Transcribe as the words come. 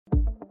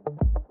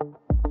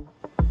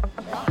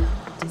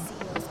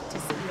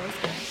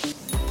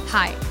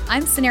Hi,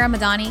 I'm Sanera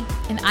Madani,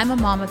 and I'm a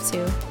mom of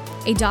two,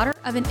 a daughter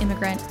of an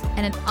immigrant,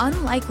 and an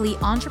unlikely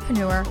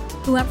entrepreneur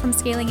who went from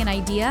scaling an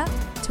idea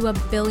to a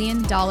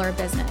billion-dollar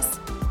business.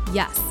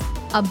 Yes,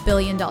 a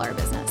billion-dollar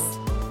business.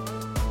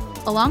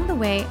 Along the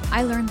way,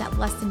 I learned that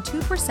less than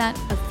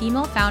 2% of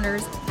female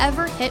founders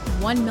ever hit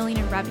 1 million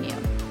in revenue,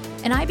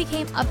 and I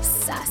became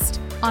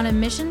obsessed on a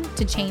mission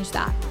to change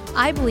that.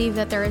 I believe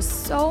that there is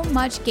so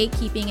much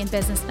gatekeeping in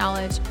business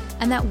knowledge,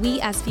 and that we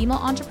as female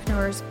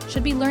entrepreneurs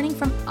should be learning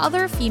from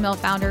other female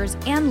founders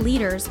and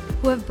leaders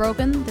who have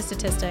broken the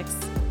statistics.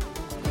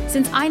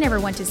 Since I never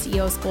went to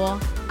CEO school,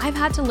 I've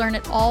had to learn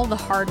it all the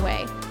hard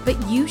way, but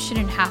you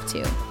shouldn't have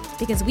to,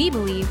 because we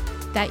believe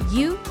that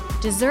you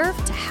deserve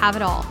to have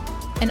it all.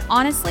 And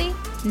honestly,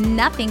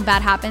 nothing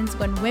bad happens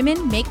when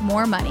women make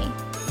more money.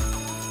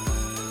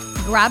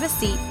 Grab a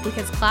seat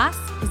because class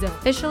is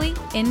officially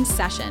in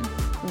session.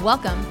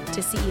 Welcome to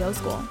CEO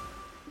School.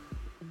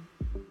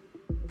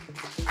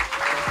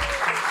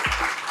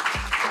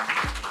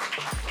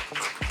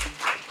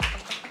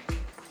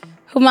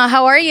 Huma,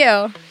 how are you?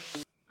 I'm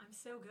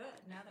so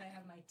good now that I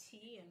have my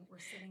tea and we're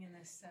sitting in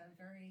this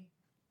very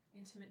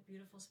intimate,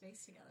 beautiful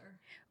space together.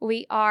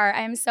 We are.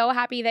 I'm so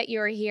happy that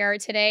you're here.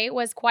 Today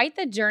was quite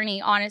the journey,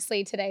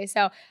 honestly, today.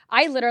 So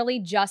I literally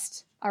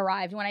just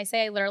arrived. When I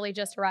say I literally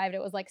just arrived,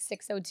 it was like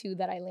 6:02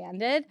 that I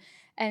landed.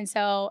 And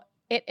so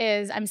it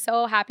is. I'm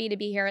so happy to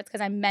be here. It's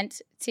because I'm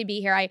meant to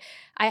be here.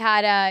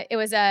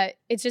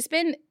 It's just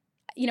been,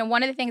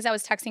 one of the things I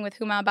was texting with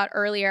Huma about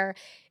earlier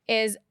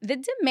is the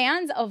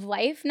demands of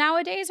life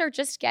nowadays are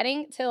just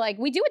getting to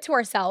we do it to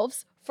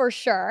ourselves for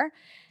sure,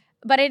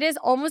 but it is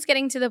almost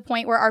getting to the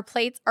point where our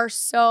plates are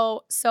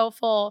so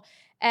full.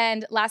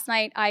 And last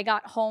night I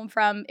got home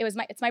from,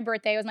 it's my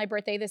birthday. It was my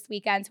birthday this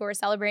weekend. So we were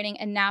celebrating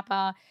in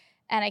Napa.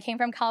 And I came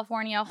from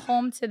California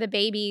home to the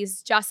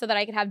babies just so that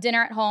I could have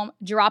dinner at home,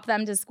 drop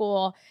them to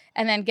school,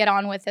 and then get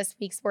on with this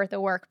week's worth of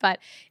work. But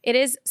it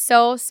is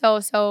so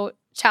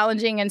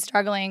challenging and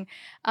struggling.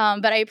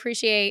 But I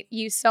appreciate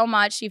you so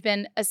much. You've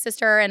been a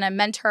sister and a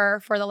mentor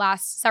for the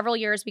last several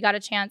years. We got a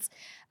chance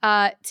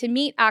to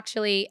meet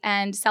actually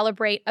and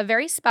celebrate a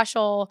very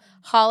special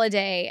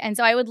holiday. And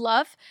so I would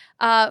love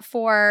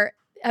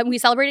we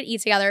celebrated Eid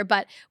together,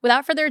 but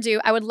without further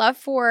ado, I would love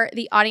for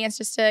the audience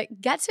just to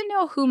get to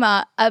know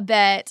Huma a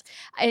bit.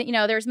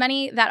 There's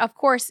many that, of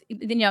course,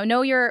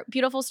 know your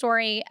beautiful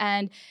story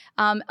and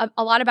a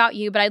lot about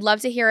you, but I'd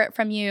love to hear it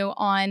from you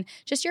on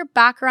just your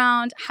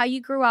background, how you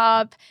grew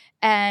up,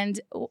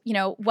 and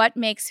what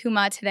makes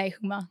Huma today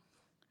Huma.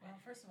 Well,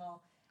 first of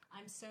all,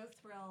 I'm so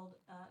thrilled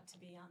to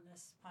be on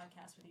this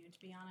podcast with you. To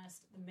be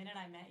honest, the minute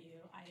I met you,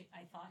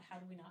 I thought, how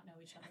do we not know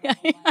each other?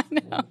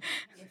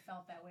 It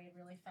felt that way. It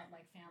really felt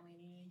like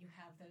family. And you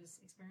have those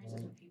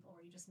experiences with people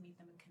where you just meet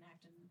them and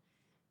connect, and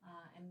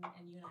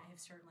you and I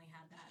have certainly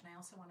had that. And I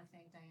also want to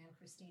thank Diane,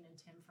 Christine, and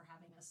Tim for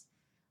having us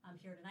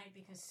here tonight,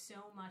 because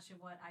so much of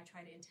what I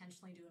try to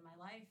intentionally do in my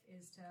life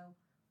is to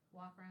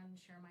walk around and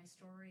share my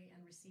story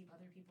and receive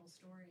other people's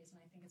stories. And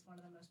I think it's one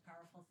of the most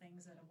powerful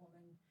things that a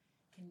woman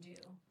can do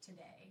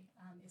today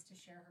is to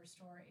share her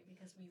story,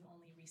 because we've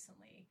only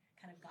recently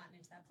kind of gotten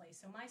into that place.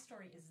 So my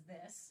story is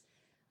this.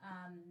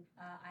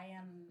 I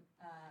am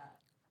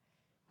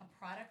a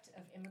product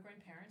of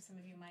immigrant parents. Some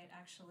of you might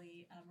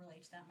actually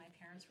relate to that. My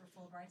parents were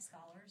Fulbright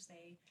scholars.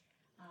 They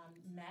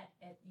met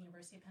at the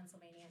University of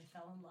Pennsylvania and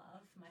fell in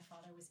love. My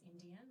father was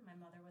Indian. My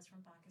mother was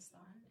from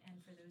Pakistan.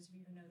 And for those of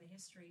you who know the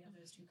history of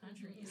those two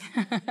countries,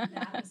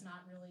 that was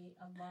not really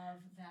a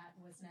love that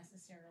was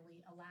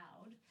necessarily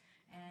allowed.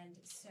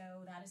 And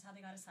so that is how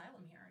they got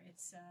asylum here.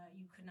 It's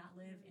you could not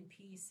live in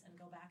peace and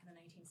go back in the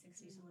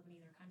 1960s to live in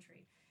either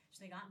country. So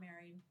they got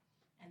married,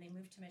 and they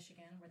moved to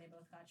Michigan, where they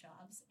both got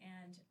jobs.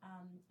 And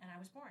I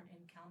was born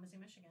in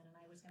Kalamazoo, Michigan, and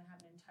I was going to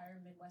have an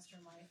entire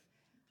Midwestern life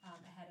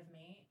ahead of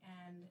me.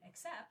 And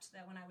except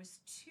that when I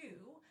was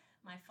 2,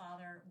 my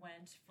father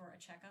went for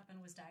a checkup and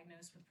was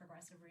diagnosed with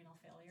progressive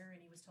renal failure, and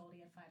he was told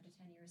he had 5 to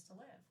 10 years to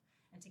live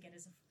and to get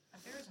his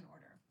affairs in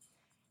order.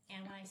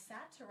 And when I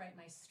sat to write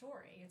my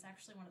story, it's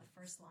actually one of the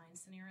first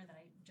lines, Sanera, that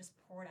I just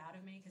poured out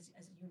of me, because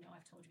as you know,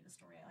 I've told you the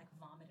story, I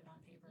vomited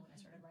on paper when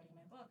I started writing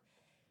my book.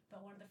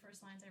 But one of the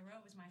first lines I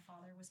wrote was my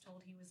father was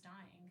told he was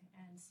dying.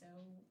 And so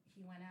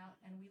he went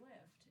out and we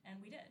lived. And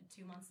we did.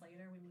 2 months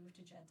later, we moved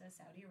to Jeddah,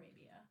 Saudi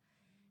Arabia.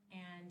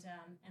 And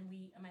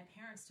my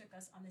parents took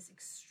us on this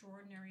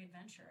extraordinary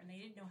adventure. And they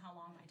didn't know how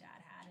long my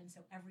dad had. And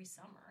so every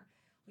summer,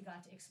 we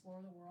got to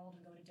explore the world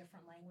and go to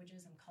different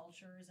languages and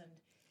cultures and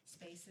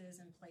spaces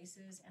and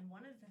places. And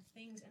one of the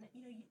things, and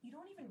you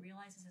don't even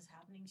realize this is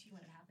happening to you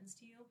when it happens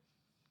to you,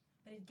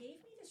 but it gave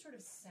me this sort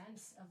of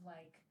sense of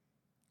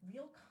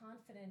real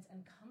confidence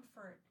and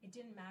comfort. It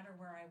didn't matter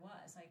where I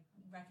was,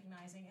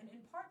 recognizing, and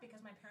in part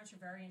because my parents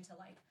were very into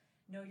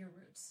know your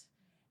roots.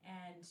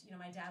 And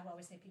my dad would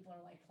always say people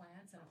are like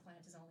plants, and a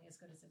plant is only as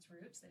good as its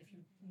roots. That if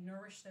you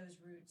nourish those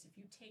roots, if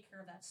you take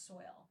care of that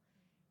soil,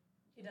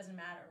 it doesn't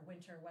matter,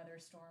 winter, weather,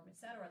 storm,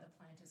 etc., the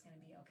plant is going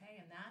to be okay.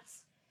 And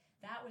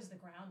that was the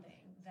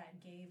grounding that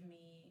gave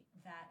me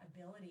that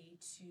ability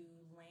to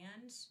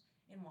land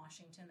in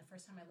Washington. The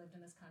first time I lived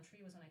in this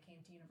country was when I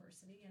came to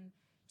university, and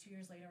 2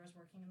 years later I was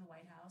working in the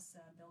White House.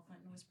 Bill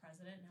Clinton was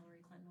president, and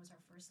Hillary Clinton was our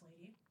first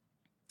lady.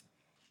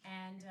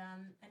 And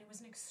it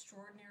was an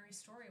extraordinary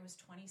story. It was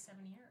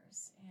 27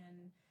 years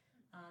in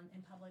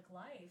public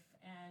life,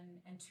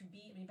 and to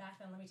be, I mean, back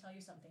then, let me tell you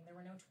something. There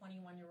were no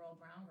 21-year-old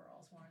brown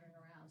girls wandering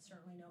around.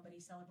 Certainly nobody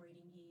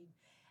celebrating Eid.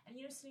 And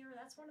Sunira,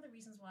 that's one of the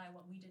reasons why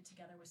what we did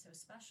together was so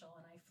special.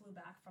 And I flew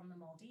back from the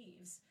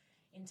Maldives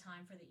in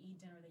time for the Eid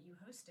dinner that you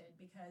hosted,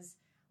 because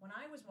when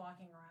I was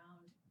walking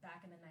around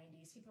back in the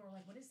 90s, people were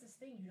like, "What is this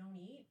thing? You don't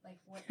eat? Like,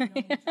 what? You don't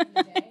eat during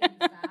the day? And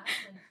you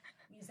fast? And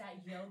is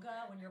that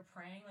yoga when you're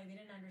praying?" Like, they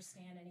didn't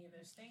understand any of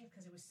those things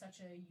because it was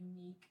such a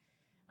unique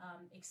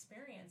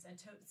experience.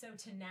 And so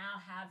to now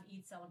have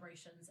Eid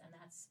celebrations, and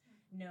that's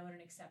known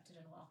and accepted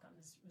and welcomed,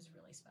 was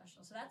really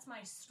special. So that's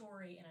my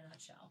story in a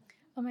nutshell.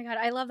 Oh my God,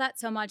 I love that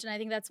so much. And I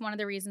think that's one of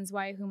the reasons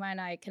why Huma and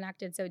I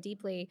connected so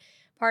deeply.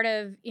 Part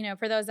of,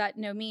 for those that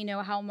know me,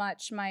 know how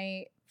much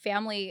my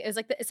family is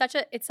like,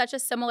 it's such a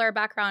similar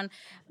background.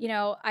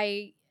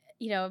 My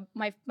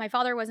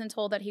father wasn't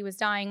told that he was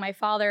dying. My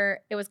father,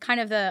 it was kind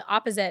of the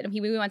opposite.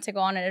 We went to go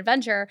on an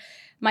adventure.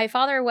 My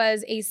father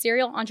was a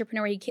serial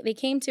entrepreneur. They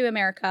came to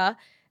America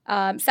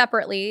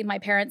separately. My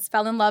parents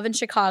fell in love in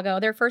Chicago.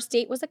 Their first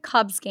date was a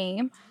Cubs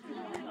game.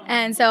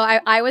 And so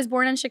I was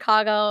born in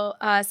Chicago.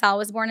 Sal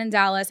was born in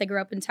Dallas. I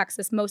grew up in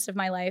Texas most of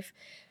my life.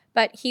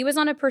 But he was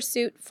on a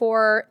pursuit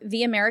for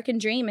the American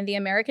dream. And the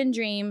American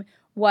dream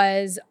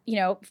was,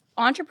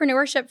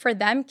 entrepreneurship for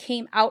them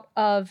came out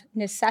of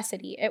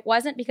necessity. It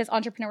wasn't because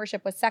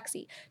entrepreneurship was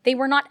sexy. They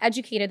were not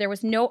educated. There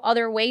was no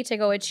other way to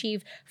go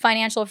achieve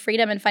financial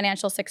freedom and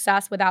financial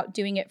success without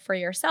doing it for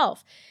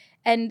yourself.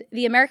 And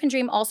the American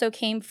dream also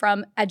came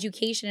from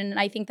education. And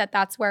I think that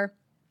that's where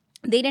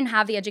they didn't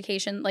have the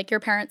education. Like, your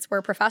parents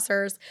were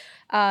professors.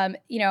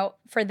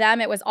 For them,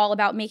 it was all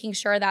about making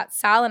sure that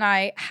Sal and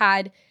I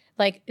had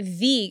like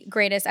the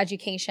greatest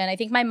education. I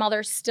think my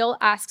mother still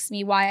asks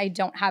me why I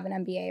don't have an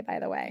MBA, by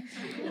the way.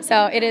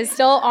 So it is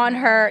still on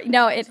her.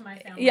 No, it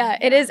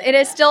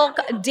is still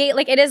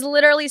it is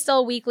literally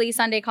still weekly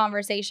Sunday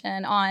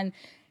conversation on,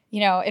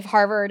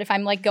 if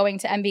I'm like going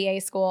to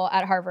MBA school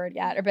at Harvard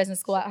yet, or business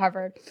school at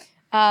Harvard.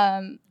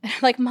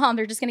 Like, Mom,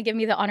 they're just going to give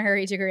me the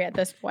honorary degree at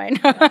this point. You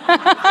could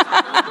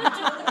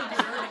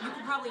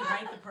probably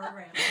write the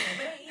program.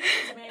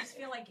 But I just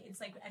feel like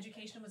it's like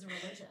education was a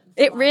religion.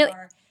 It really.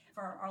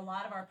 For a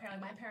lot of our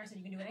parents, my parents said,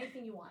 "You can do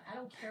anything you want. I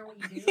don't care what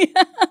you do.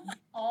 Yeah.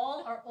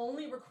 Our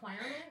only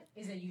requirement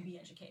is that you be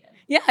educated."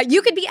 Yeah,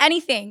 you could be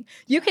anything.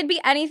 You could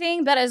be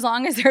anything, but as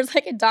long as there's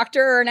like a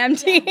doctor or an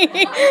MD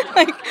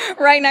like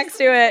right next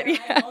to it.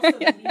 I'm also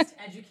the least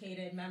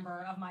educated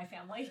member of my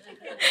family.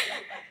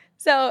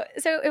 So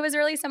it was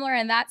really similar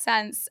in that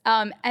sense.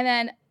 And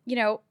then,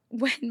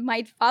 when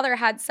my father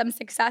had some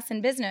success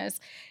in business,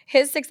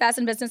 his success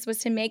in business was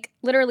to make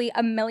literally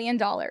 $1 million.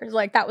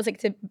 Like, that was like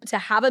to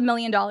have $1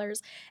 million.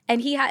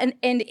 And he had,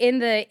 and in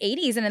the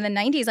 80s and in the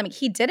 90s,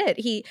 he did it.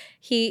 He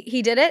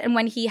did it. And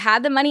when he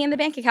had the money in the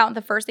bank account,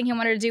 the first thing he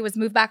wanted to do was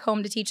move back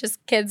home to teach his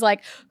kids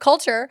like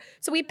culture.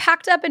 So we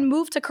packed up and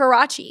moved to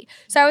Karachi.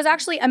 So I was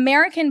actually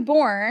American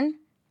born,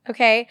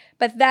 okay,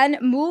 but then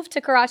moved to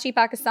Karachi,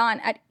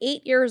 Pakistan at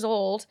 8 years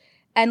old,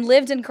 and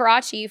lived in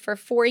Karachi for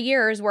 4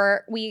 years,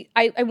 where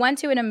I went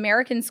to an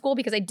American school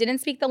because I didn't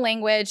speak the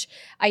language.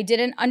 I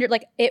didn't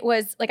it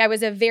was like I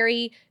was a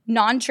very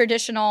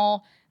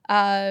non-traditional,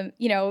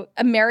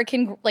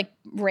 American, like,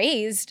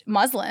 raised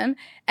Muslim.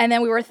 And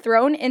then we were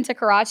thrown into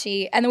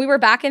Karachi, and then we were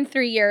back in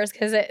 3 years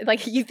because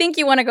you think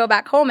you want to go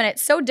back home, and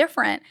it's so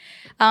different.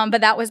 But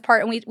that was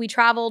part, and we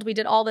traveled, we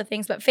did all the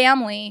things, but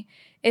family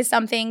is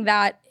something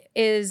that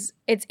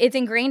it's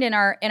ingrained in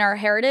our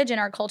heritage, in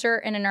our culture,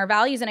 and in our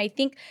values. And I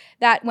think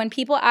that when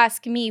people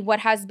ask me what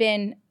has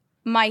been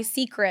my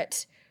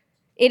secret,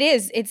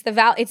 it's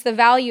the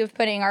value of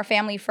putting our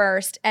family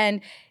first. And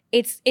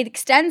it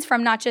extends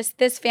from not just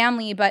this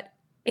family, but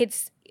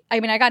I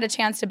got a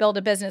chance to build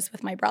a business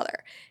with my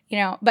brother,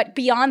 but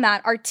beyond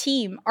that, our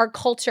team, our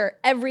culture,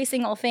 every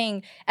single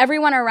thing,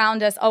 everyone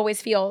around us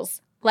always feels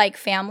like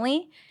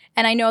family.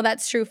 And I know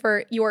that's true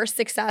for your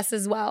success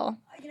as well.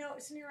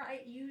 Samira,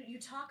 you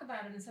talk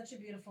about it in such a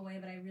beautiful way,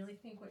 but I really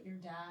think what your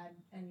dad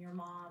and your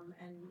mom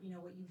and,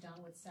 what you've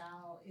done with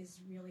Sal is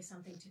really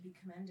something to be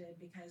commended,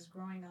 because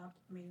growing up,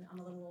 I'm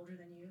a little older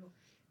than you,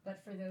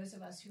 but for those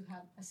of us who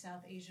have a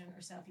South Asian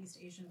or Southeast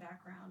Asian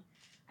background,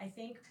 I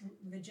think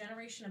the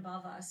generation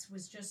above us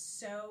was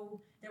just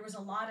there was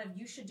a lot of,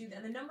 you should do that.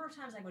 And the number of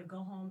times I would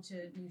go home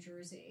to New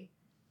Jersey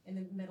in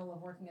the middle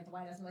of working at the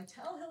White House, I'm like,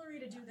 "Tell Hillary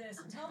to do this,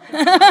 and tell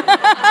Hillary to do this."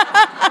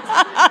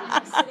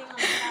 Sitting on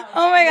the couch.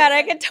 Oh my God,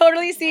 I could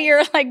totally see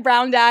your like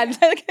brown dad.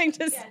 Tell. And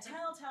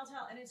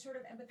it's sort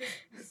of, but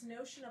this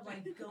notion of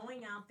like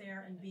going out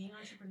there and being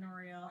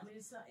entrepreneurial. I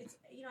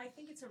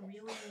think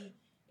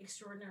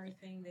extraordinary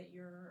thing that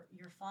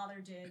your father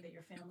did, that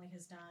your family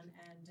has done,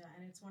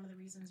 and it's one of the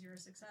reasons you're a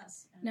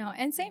success.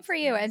 And same for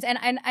you.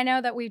 And I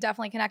know that we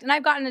definitely connect. And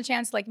I've gotten a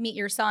chance to like meet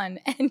your son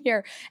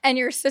and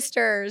your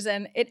sisters,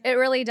 and it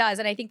really does.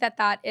 And I think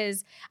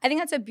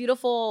that's a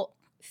beautiful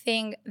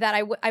thing that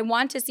I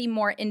want to see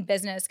more in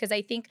business, because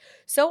I think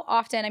so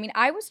often, I mean,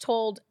 I was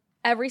told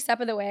every step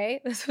of the way,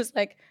 this was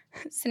like,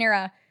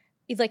 Sanira,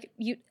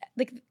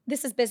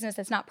 this is business,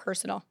 it's not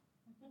personal.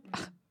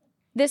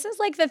 This is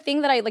like the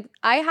thing that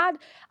I had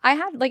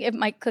like, if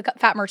my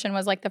Fat Merchant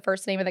was like the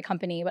first name of the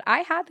company, but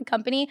I had the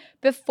company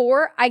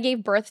before I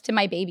gave birth to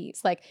my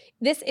babies. Like,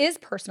 this is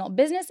personal.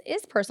 Business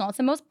is personal. It's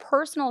the most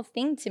personal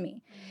thing to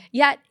me.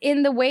 Yet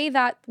in the way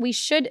that we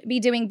should be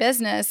doing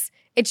business,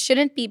 it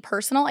shouldn't be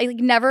personal. I like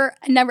never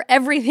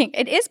everything.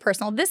 It is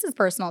personal. This is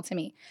personal to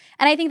me.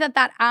 And I think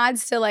that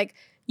adds to like,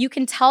 you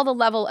can tell the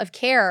level of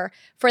care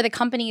for the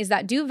companies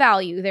that do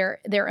value their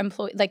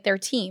employee, like their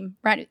team,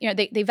 right? You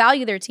know, they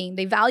value their team,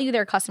 they value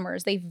their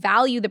customers, they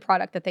value the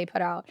product that they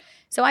put out.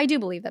 So I do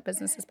believe that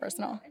business is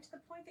personal. And to the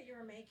point that you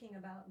were making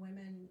about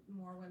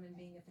more women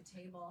being at the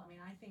table, I mean,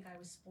 I think I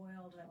was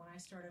spoiled that when I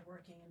started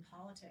working in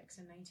politics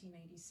in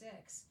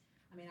 1996,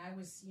 I mean, I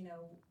was,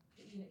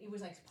 it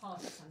was like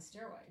politics on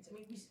steroids. I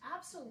mean, we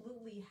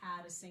absolutely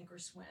had a sink or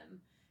swim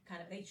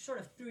kind of, they sort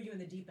of threw you in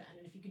the deep end.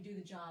 And if you could do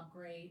the job,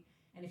 great.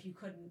 And if you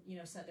couldn't,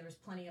 said there was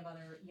plenty of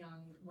other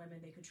young women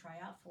they could try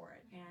out for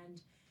it.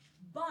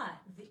 But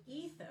the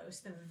ethos,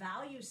 the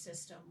value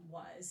system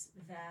was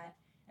that,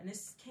 and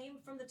this came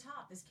from the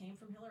top, this came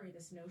from Hillary,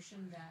 this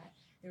notion that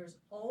there was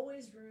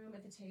always room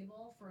at the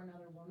table for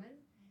another woman,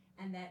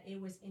 and that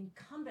it was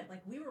incumbent,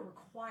 like we were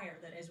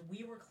required that as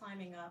we were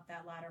climbing up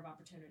that ladder of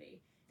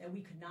opportunity, that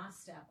we could not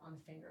step on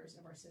the fingers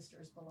of our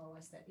sisters below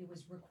us, that it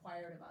was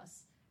required of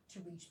us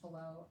to reach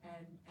below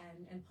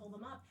and pull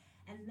them up.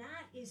 And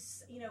that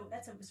is,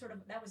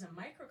 that was a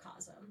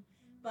microcosm.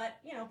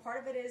 But, part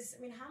of it is,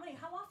 I mean,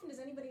 how often does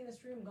anybody in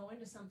this room go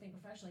into something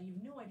professionally and you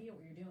have no idea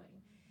what you're doing?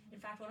 In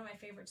fact, one of my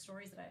favorite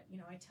stories that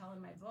I tell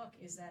in my book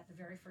is that the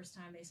very first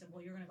time they said,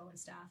 well, you're going to go and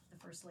staff the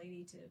first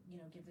lady to,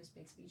 give this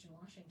big speech in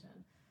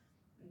Washington.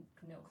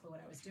 No clue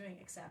what I was doing,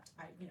 except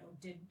I,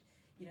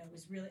 it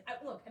was really,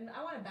 look, and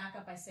I want to back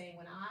up by saying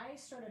when I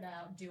started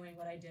out doing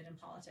what I did in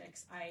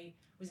politics, I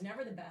was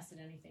never the best at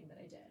anything that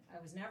I did.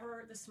 I was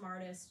never the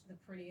smartest, the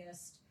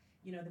prettiest,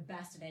 the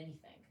best at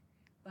anything.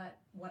 But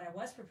what I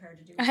was prepared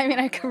to do.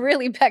 I could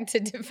really beg to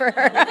differ.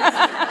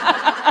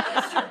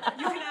 That's true.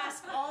 You can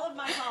ask all of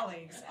my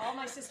colleagues, all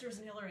my sisters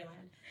in Hillary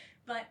land.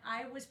 But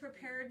I was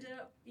prepared to,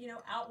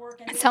 outwork.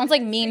 It sounds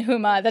like mean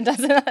Huma. That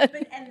doesn't.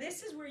 And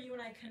this is where you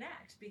and I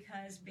connect,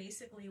 because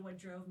basically what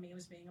drove me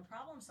was being a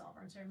problem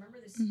solver. And so I remember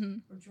this. Mm-hmm.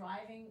 We're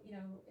driving,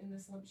 in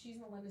this. She's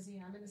in the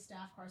limousine. I'm in the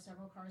staff car,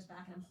 several cars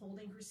back, and I'm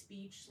holding her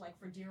speech like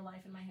for dear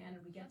life in my hand.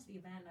 And we get to the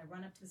event, and I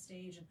run up to the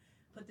stage and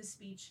put the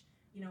speech,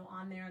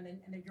 on there. And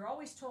then you're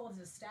always told as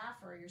a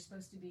staffer you're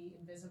supposed to be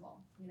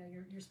invisible.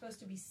 You're supposed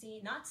to be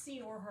seen, not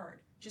seen or heard.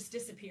 Just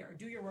disappear.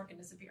 Do your work and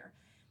disappear.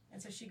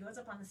 And so she goes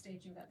up on the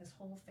stage and got this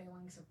whole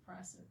phalanx of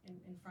press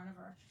in front of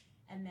her.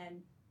 And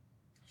then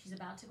she's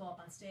about to go up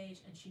on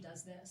stage and she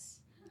does this,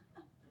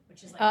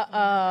 which is like,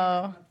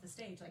 up to the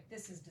stage. Like,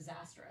 this is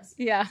disastrous.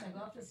 Yeah. So I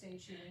go up to the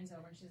stage, she leans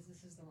over and she says,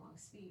 this is the wrong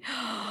speech.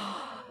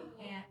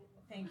 And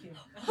thank you.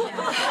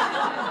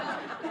 Yeah.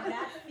 And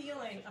that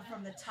feeling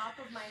from the top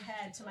of my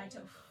head to my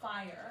toe,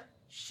 fire,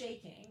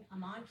 shaking,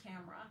 I'm on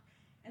camera.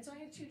 And so I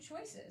had two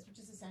choices, which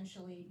is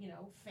essentially,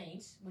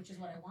 faint, which is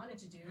what I wanted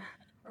to do,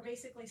 or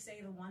basically say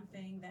the one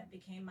thing that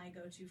became my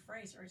go-to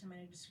phrase every time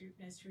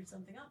I screwed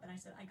something up. And I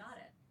said, I got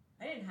it.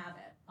 I didn't have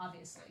it,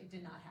 obviously,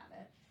 did not have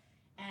it.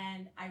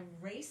 And I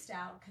raced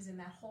out, because in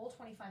that whole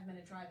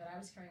 25-minute drive that I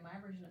was carrying my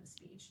version of the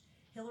speech,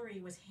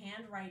 Hillary was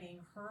handwriting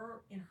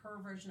her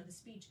version of the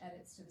speech,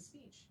 edits to the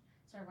speech.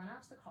 So I run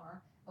out to the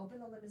car, open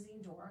the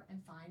limousine door,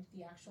 and find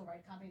the actual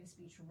right copy of the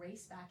speech,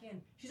 race back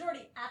in. She's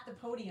already at the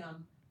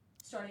podium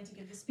starting to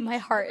give the speech. My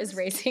heart is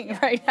racing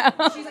right now.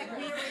 She's like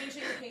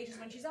rearranging the pages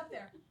when she's up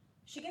there.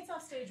 She gets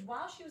off stage.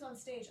 While she was on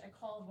stage, I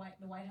called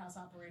the White House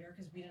operator,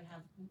 because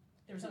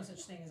there was no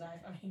such thing as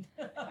we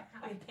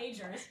had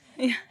pagers.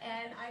 Yeah.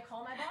 And I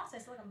call my boss. I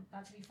said, look, I'm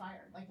about to be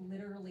fired. Like,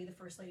 literally, the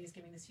first lady is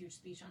giving this huge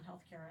speech on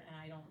healthcare, and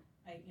I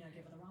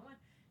give her the wrong one.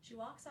 She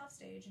walks off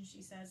stage and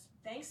she says,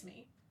 thanks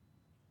me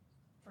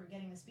for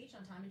getting the speech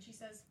on time. And she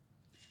says,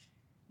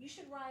 you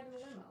should ride in the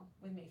limo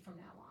with me from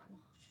now on.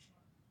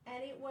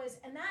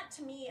 And that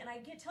to me, and I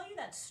tell you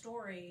that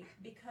story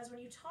because when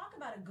you talk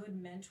about a good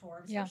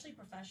mentor, especially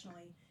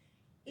professionally,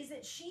 is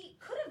that she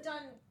could have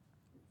done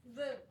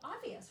the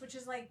obvious, which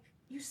is like,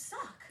 you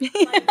suck.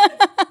 Like,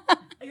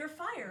 you're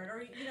fired,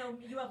 or,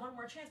 you have one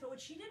more chance. But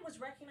what she did was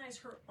recognize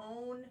her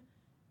own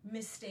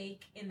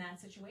mistake in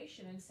that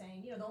situation and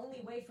saying, the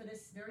only way for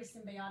this very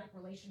symbiotic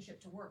relationship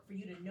to work, for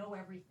you to know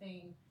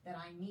everything that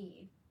I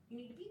need, you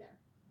need to be there.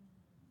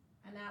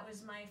 And that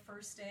was my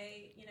first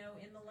day,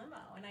 in the limo.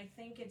 And I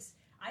think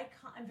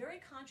I'm very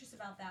conscious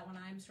about that when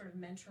I'm sort of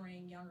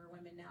mentoring younger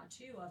women now,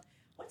 too, of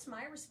what's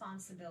my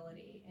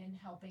responsibility in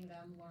helping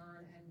them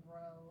learn and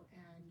grow?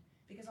 And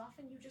because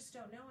often you just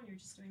don't know and you're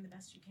just doing the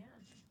best you can.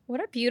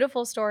 What a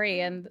beautiful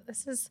story. And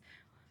this is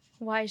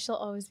why she'll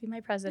always be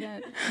my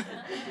president.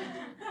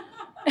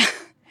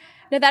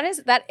 No, that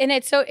is that, and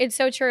it's so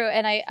true.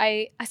 And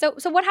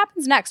so what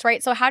happens next,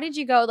 right? So how did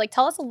you go? Like,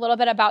 tell us a little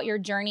bit about your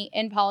journey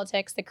in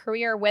politics, the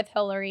career with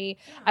Hillary.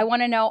 Yeah. I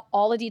want to know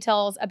all the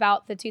details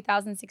about the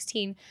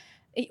 2016,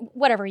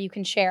 whatever you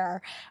can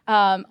share,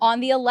 on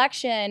the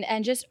election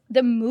and just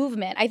the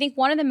movement. I think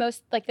one of the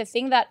most, like, the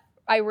thing that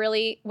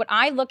when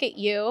I look at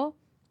you,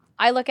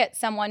 I look at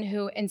someone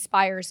who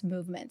inspires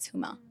movements,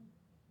 Huma.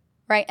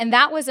 Right. And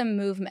that was a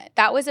movement.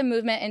 That was a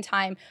movement in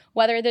time,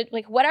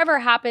 whatever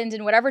happened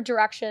in whatever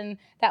direction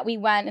that we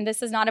went. And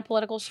this is not a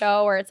political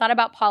show or it's not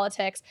about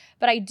politics,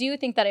 but I do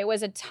think that it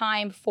was a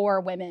time for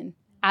women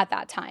at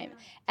that time.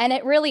 And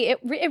it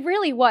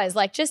really was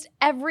like just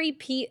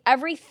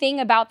everything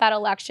about that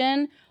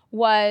election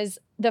was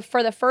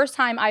for the first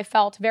time I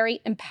felt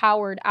very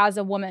empowered as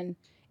a woman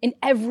in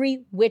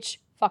every which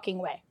fucking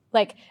way.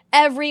 Like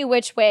every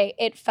which way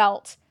it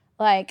felt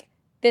like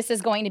this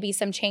is going to be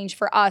some change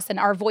for us and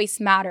our voice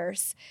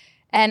matters.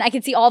 And I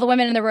could see all the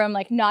women in the room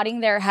like nodding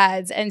their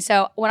heads. And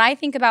so when I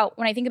think about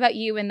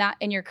you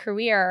in your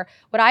career,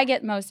 what I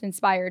get most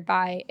inspired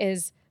by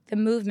is the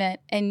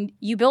movement, and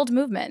you build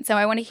movement. So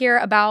I want to hear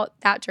about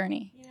that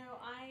journey. You know,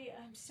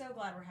 I'm so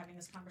glad we're having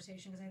this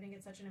conversation because I think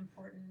it's such an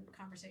important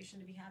conversation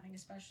to be having,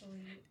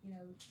 especially,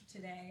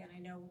 today. And I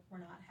know we're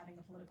not having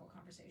a political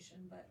conversation,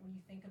 but when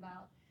you think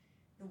about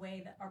the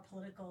way that our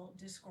political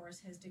discourse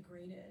has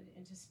degraded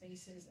into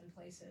spaces and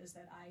places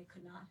that I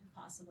could not have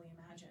possibly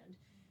imagined.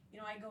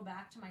 I go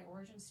back to my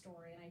origin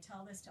story, and I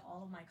tell this to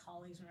all of my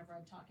colleagues whenever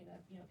I'm talking to,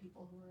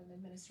 people who are in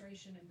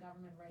administration and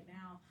government right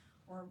now,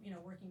 or,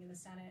 working in the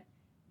Senate,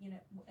 and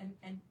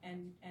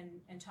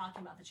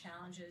talking about the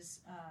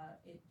challenges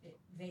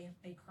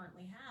they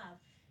currently have.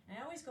 And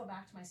I always go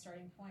back to my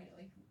starting point,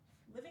 like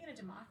living in a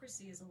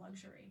democracy is a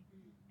luxury.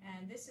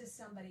 And this is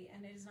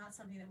and it is not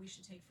something that we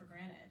should take for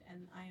granted.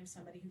 And I am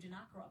somebody who did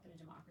not grow up in a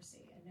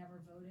democracy. I never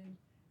voted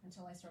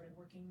until I started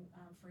working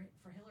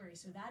for Hillary.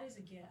 So that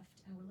is a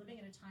gift. And we're living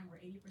in a time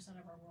where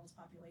 80% of our world's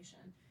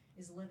population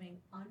is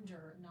living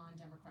under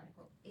non-democratic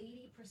rule.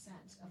 80%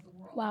 of the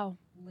world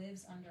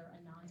lives under a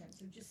non-democratic.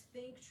 So just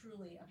think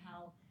truly of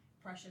how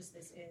precious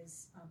this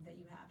is that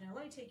you have. Now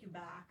let me take you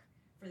back.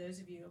 For those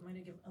of you, I'm going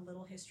to give a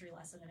little history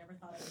lesson. I never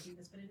thought I would do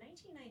this, but in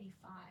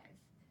 1995,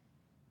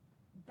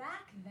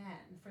 back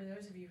then, for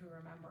those of you who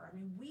remember,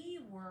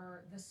 we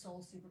were the sole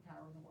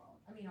superpower in the world.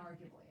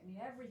 Arguably.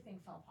 Everything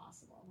felt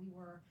possible. We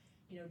were,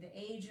 the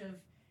age of,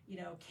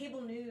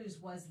 cable news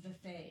was the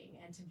thing.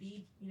 And to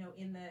be,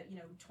 in the,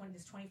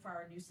 this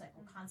 24-hour news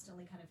cycle,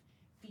 constantly kind of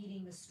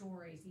feeding the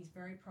stories, these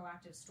very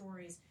proactive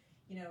stories,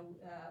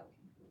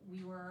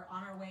 we were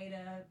on our way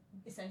to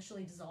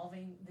essentially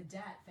dissolving the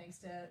debt thanks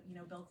to,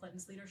 Bill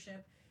Clinton's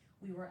leadership.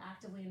 We were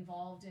actively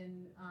involved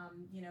in,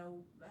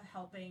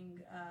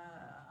 helping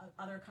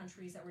other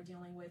countries that were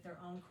dealing with their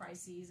own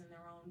crises and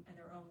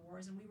their own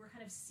wars, and we were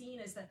kind of seen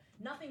as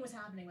nothing was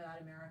happening without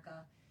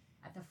America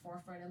at the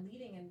forefront and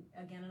leading. And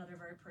again, another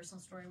very personal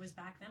story was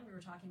back then we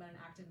were talking about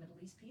an active Middle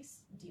East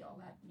peace deal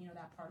that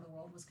that part of the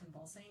world was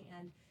convulsing,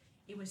 and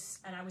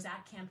I was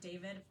at Camp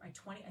David.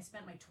 I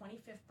spent my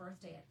 25th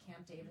birthday at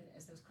Camp David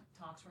as those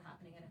talks were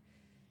happening, and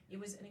it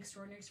was an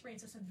extraordinary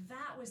experience. So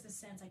that was the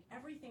sense, like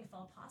everything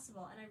felt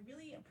possible. And I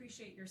really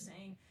appreciate your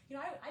saying,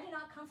 I did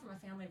not come from a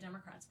family of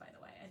Democrats, by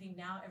the way. I think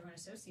now everyone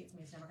associates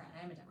me as a Democrat.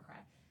 I am a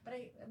Democrat. But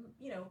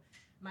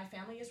my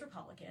family is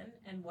Republican,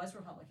 and was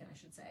Republican, I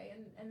should say.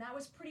 And that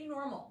was pretty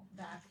normal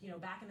back in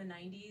the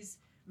 90s.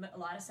 A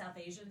lot of South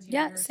Asians.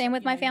 Same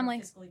with my family.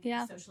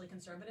 Fiscally, socially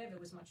conservative. It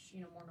was much,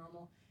 more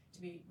normal to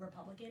be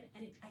Republican.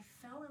 And I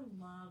fell in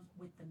love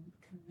with the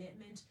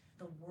commitment,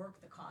 the work,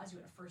 the cause. You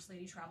had a first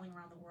lady traveling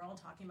around the world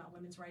talking about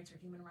women's rights or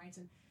human rights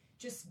and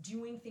just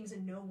doing things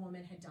that no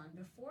woman had done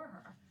before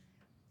her.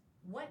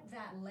 What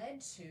that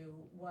led to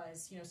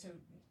was, so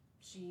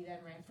she then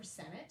ran for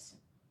Senate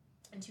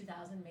in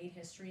 2000, made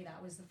history. That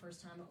was the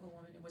first time a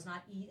woman, it was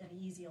not an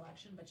easy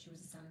election, but she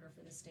was a senator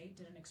for the state,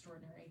 did an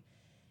extraordinary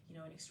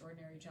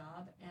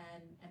job,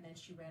 and then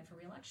she ran for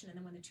re-election. And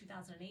then when the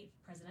 2008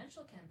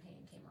 presidential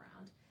campaign came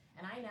around,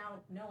 and I now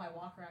know I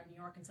walk around New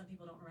York, and some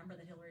people don't remember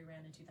that Hillary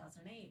ran in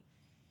 2008.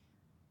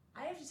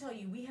 I have to tell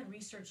you, we had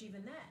research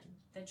even then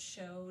that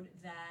showed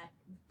that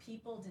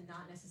people did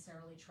not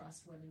necessarily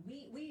trust women.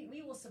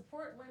 We will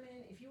support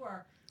women. If you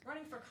are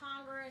running for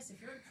Congress, if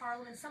you're in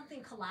Parliament,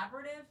 something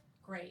collaborative,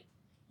 great.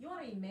 You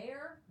want to be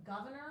mayor,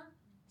 governor,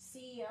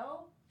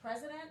 CEO,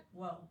 president?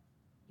 Whoa.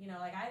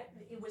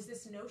 It was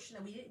this notion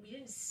that we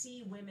didn't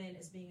see women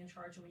as being in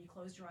charge, and when you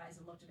closed your eyes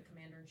and looked at a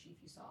commander-in-chief,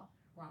 you saw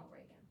Ronald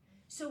Reagan.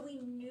 So we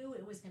knew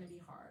it was going to be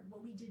hard.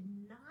 What we did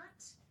not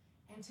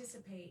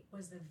anticipate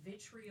was the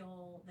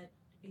vitriol that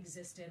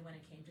existed when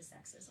it came to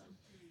sexism.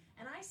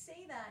 And I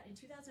say that in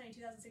 2008,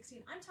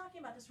 2016, I'm talking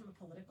about this from a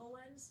political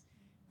lens,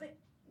 but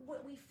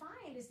what we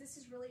find is this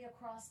is really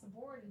across the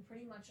board in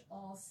pretty much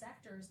all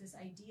sectors, this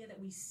idea that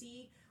we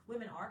see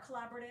women are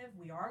collaborative,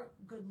 we are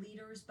good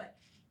leaders, but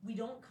we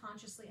don't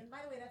consciously, and by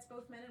the way, that's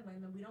both men and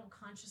women, we don't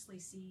consciously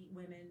see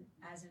women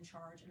as in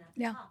charge and at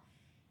the top.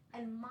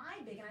 And my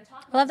big, and I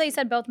talk about— I love that you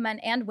said both men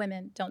and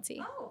women don't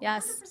see. Oh,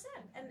 yes. 100%.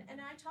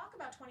 And I talk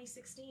about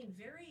 2016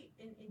 very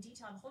in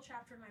detail, the whole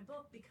chapter in my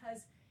book,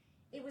 because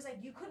it was like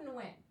you couldn't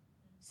win.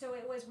 So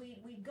it was,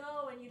 we'd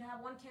go and you'd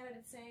have one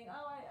candidate saying,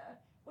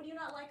 what do you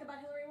not like about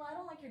Hillary? Well, I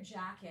don't like your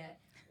jacket.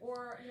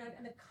 Or,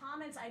 and the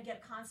comments I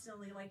get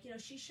constantly, like,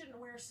 she shouldn't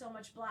wear so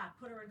much black.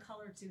 Put her in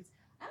colored suits.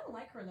 I don't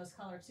like her in those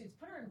colored suits.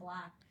 Put her in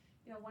black.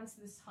 Once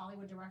this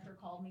Hollywood director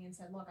called me and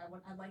said, look,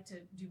 I'd like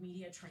to do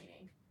media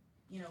training,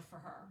 for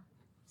her.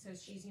 So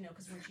she's,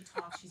 because when she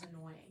talks, she's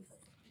annoying.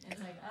 And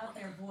it's like,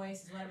 their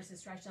voice is whatever, says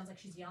stretch, sounds like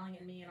she's yelling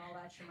at me and all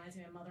that. She reminds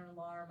me of my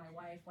mother-in-law or my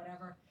wife,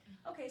 whatever.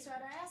 Okay, so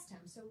I asked him,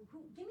 so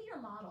give me your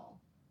model.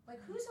 Like,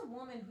 who's a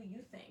woman who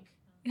you think?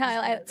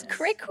 Yeah, it's a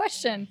great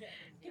question.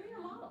 Give me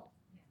your model.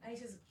 And he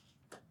says,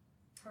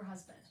 her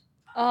husband.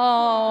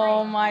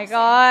 Oh, my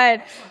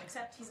God. Excellent,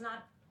 except he's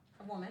not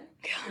a woman.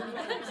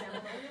 Another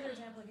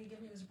example he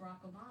gave me was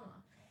Barack Obama.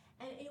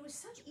 And it was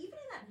such, even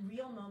in that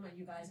real moment,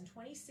 you guys, in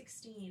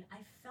 2016, I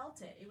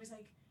felt it. It was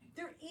like,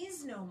 there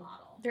is no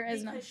model. There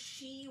is because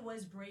she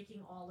was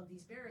breaking all of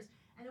these barriers.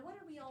 And then what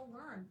did we all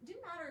learn? It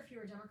didn't matter if you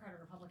were a Democrat or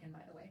Republican,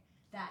 by the way,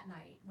 that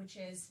night, which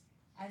is,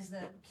 as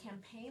the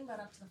campaign led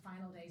up to the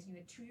final days, you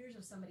had 2 years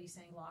of somebody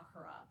saying, lock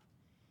her up.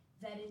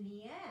 That in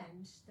the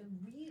end,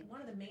 one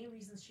of the main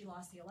reasons she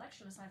lost the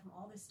election, aside from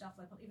all this stuff,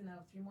 like even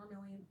though 3 more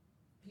million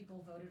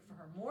people voted for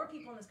her, more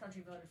people in this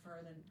country voted for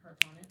her than her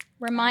opponent.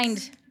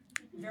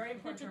 Very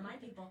important to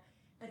remind people.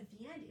 But at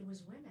the end, it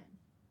was women,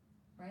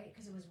 right?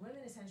 Because it was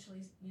women essentially,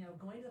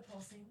 going to the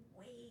polls saying,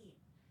 wait,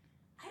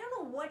 I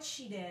don't know what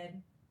she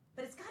did,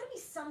 but it's got to be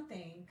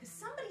something. Because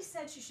somebody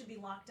said she should be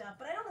locked up,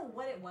 but I don't know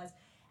what it was.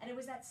 And it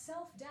was that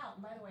self-doubt.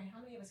 And by the way, how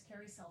many of us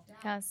carry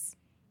self-doubt? Yes.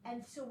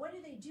 And so what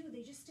did? They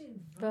just didn't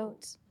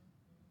vote.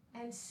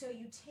 And so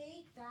you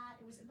take that,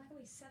 it was, by the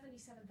way,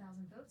 77,000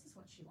 votes is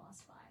what she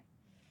lost by.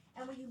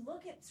 And when you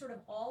look at sort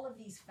of all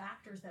of these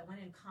factors that went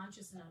in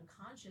conscious and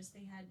unconscious,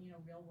 they had,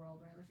 real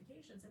world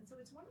ramifications. And so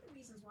it's one of the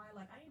reasons why,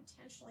 I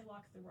intentionally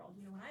walk the world.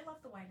 When I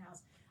left the White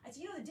House, I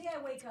said, the day I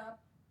wake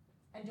up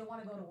and don't want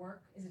to go to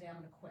work is the day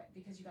I'm going to quit,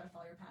 because you got to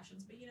follow your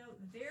passions. But,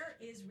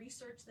 there is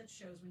research that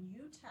shows when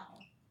you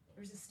tell,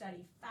 there's a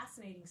study,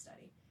 fascinating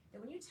study, that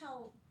when you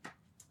tell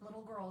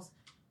little girls,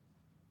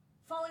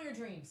 follow your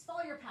dreams,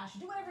 follow your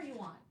passion, do whatever you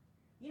want.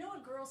 You know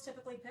what girls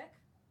typically pick?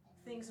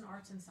 Things in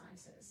arts and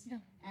sciences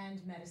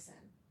and medicine,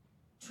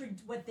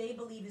 what they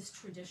believe is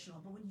traditional.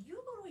 But when you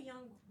go to a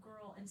young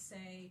girl and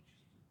say,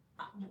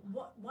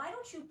 why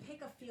don't you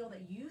pick a field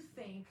that you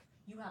think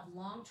you have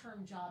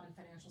long-term job and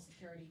financial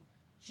security?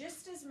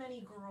 Just as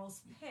many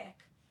girls pick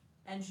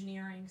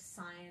engineering,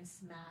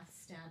 science, math,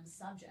 STEM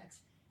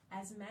subjects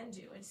as men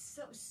do. And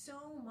so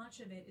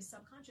much of it is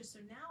subconscious. So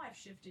now I've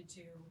shifted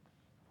to,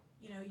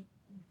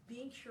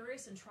 being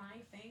curious and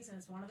trying things, and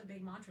it's one of the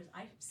big mantras.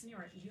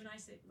 Sunira, you and I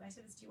say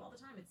this to you all the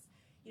time. It's,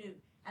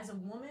 as a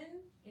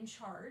woman in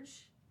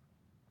charge,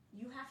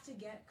 you have to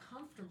get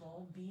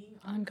comfortable being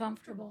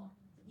uncomfortable.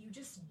 You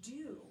just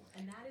do,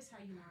 and that is how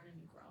you learn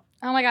and you grow.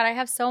 Oh my God, I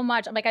have so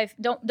much. I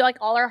don't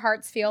all our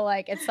hearts feel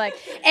like it's like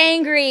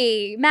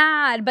angry,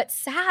 mad, but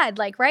sad.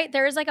 Right?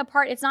 There is a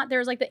part. It's not.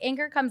 There's the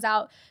anger comes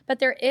out, but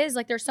there's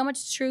so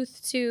much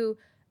truth to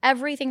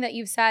everything that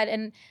you've said.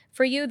 And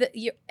for you,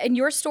 and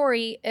your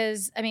story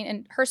is,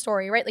 and her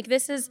story, right?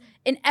 This is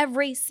in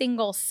every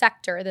single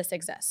sector this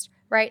exists,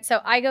 right?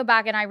 So I go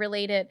back and I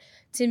relate it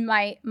to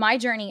my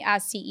journey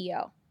as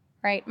CEO,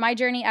 right? My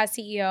journey as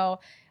CEO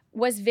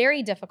was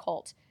very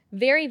difficult,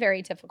 very,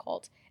 very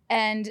difficult.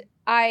 And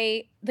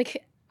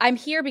I'm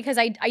here because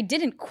I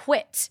didn't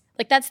quit.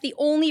 That's the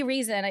only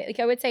reason.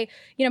 I would say,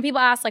 people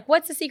ask,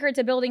 what's the secret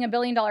to building $1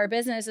 billion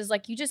business? Is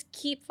you just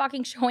keep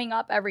fucking showing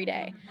up every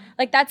day.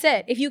 That's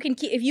it. If you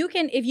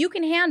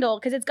can handle,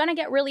 because it's gonna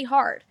get really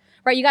hard,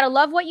 right? You gotta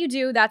love what you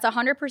do. That's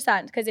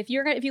 100%. Because if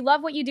you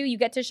love what you do, you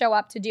get to show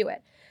up to do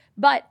it.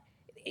 But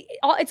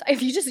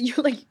if you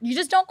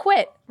just don't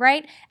quit,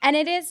 right? And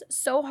it is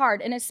so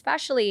hard, and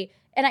especially.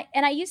 And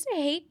I used to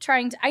hate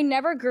I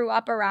never grew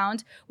up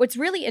around what's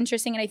really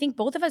interesting. And I think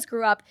both of us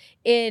grew up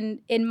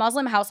in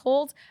Muslim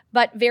households,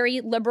 but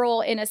very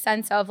liberal in a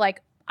sense of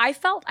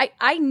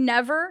I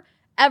never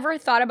ever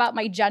thought about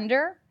my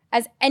gender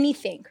as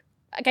anything.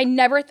 I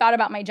never thought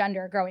about my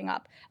gender growing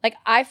up.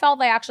 I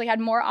felt I actually had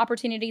more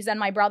opportunities than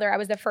my brother. I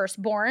was the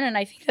firstborn, and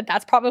I think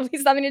that's probably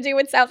something to do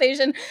with South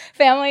Asian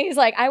families.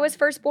 I was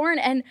firstborn,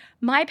 and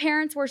my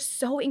parents were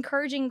so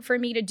encouraging for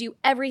me to do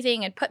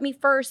everything and put me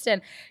first,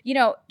 and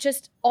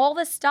just all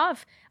this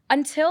stuff,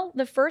 until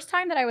the first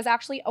time that I was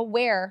actually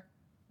aware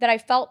that I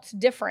felt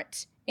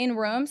different in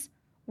rooms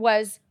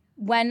was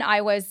when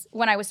I was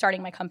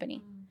starting my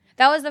company.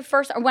 That was the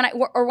first,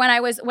 or when I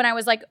was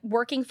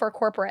working for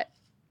corporate.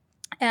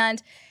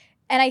 And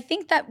And I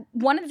think that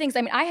one of the things,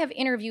 I mean, I have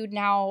interviewed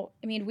now,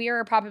 I mean, we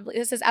are probably,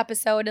 this is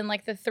episode in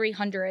like the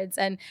 300s,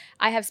 and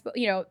I have,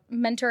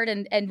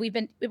 mentored and we've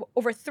been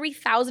over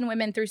 3,000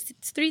 women through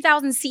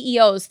 3,000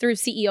 CEOs through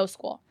CEO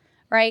school,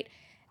 right?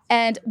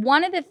 And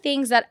one of the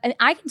things that, and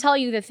I can tell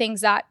you the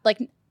things that, like,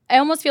 I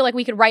almost feel like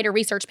we could write a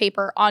research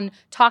paper on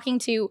talking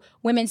to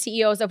women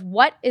CEOs of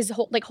what is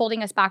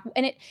holding us back.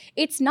 And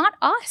it's not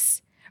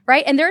us,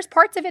 right? And there's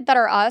parts of it that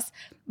are us,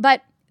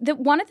 but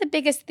one of the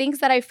biggest things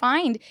that I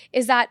find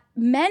is that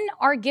men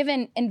are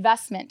given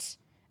investment.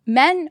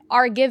 Men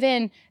are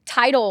given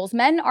titles.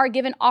 Men are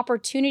given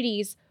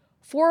opportunities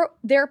for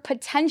their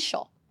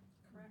potential,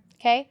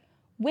 okay?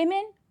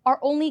 Women are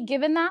only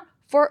given that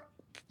for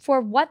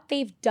what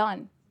they've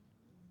done,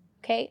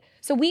 okay?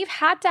 So we've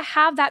had to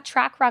have that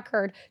track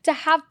record, to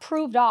have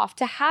proved off,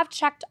 to have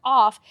checked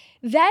off.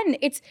 Then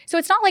it's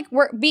not like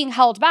we're being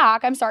held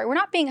back. I'm sorry, we're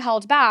not being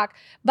held back,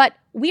 but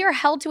we are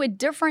held to a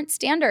different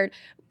standard.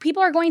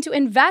 People are going to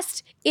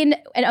invest in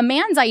a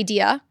man's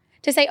idea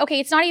to say, okay,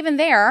 it's not even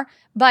there,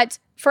 but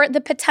for the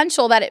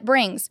potential that it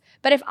brings.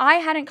 But if I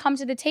hadn't come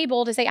to the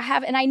table to say I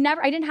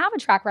didn't have a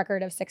track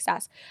record of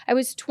success. I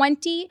was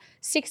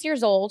 26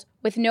 years old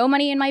with no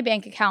money in my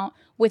bank account,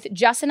 with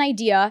just an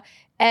idea,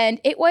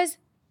 and it was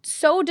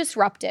so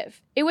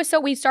disruptive.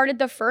 We started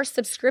the first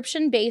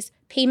subscription-based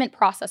payment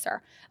processor.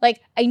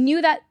 Like, I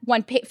knew that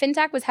when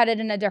fintech was headed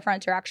in a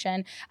different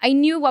direction. I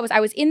knew I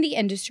was in the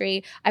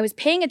industry. I was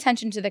paying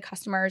attention to the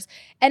customers,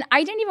 and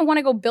I didn't even want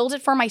to go build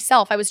it for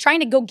myself. I was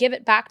trying to go give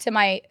it back to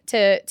my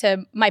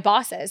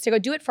bosses, to go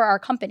do it for our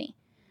company,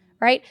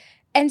 right?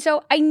 And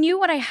so I knew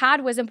what I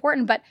had was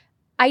important, but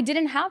I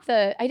didn't have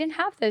the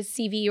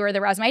CV or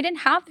the resume. I didn't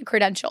have the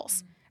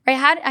credentials. I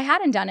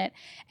hadn't done it.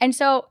 And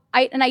so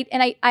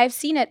I've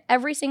seen it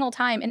every single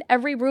time in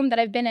every room that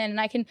I've been in.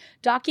 And I can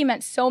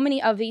document so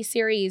many of these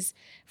series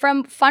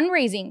from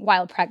fundraising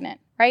while pregnant,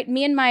 right?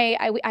 Me and I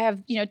have,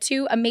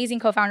 two amazing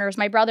co-founders,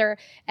 my brother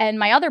and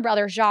my other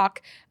brother,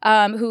 Jacques,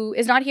 who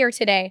is not here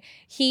today.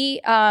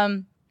 He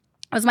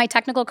was my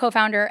technical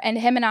co-founder, and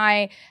him and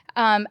I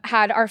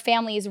had our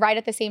families right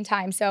at the same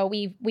time. So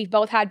we've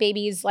both had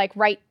babies, like,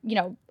 right,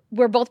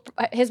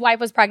 his wife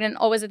was pregnant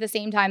always at the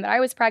same time that I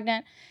was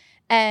pregnant.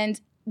 And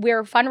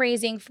we're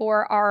fundraising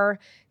for our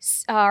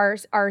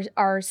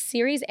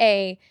Series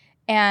A,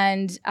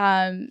 and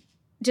I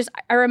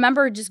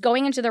remember just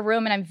going into the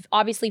room, and I'm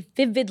obviously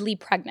vividly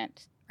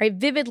pregnant, right?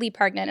 Vividly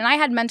pregnant. And I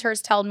had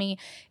mentors tell me,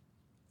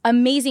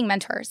 amazing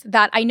mentors,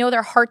 that I know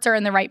their hearts are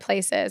in the right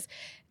places,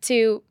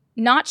 to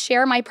not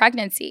share my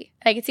pregnancy.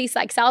 I could see,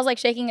 like, Sal's like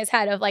shaking his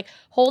head of, like,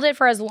 hold it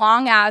for as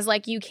long as,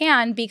 like, you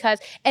can, because,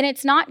 and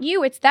it's not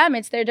you, it's them.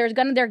 It's they're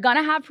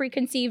gonna have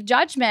preconceived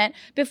judgment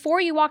before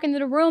you walk into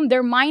the room.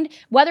 Their mind,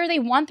 whether they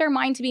want their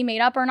mind to be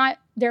made up or not,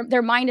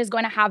 their mind is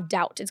going to have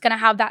doubt. It's going to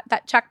have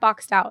that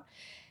checkbox doubt.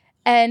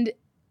 And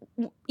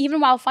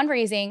even while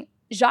fundraising,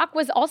 Jacques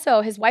was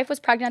also, his wife was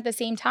pregnant at the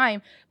same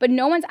time, but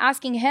no one's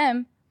asking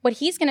him what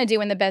he's going to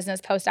do in the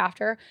business post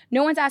after.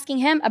 No one's asking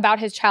him about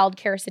his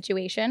childcare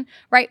situation,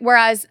 right?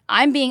 Whereas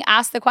I'm being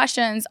asked the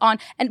questions on,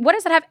 and what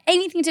does that have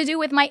anything to do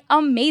with my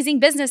amazing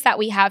business that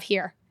we have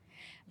here?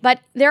 But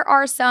there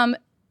are some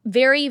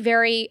very,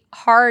 very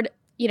hard,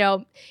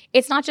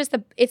 it's not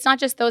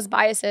just those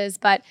biases,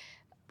 but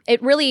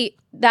it really,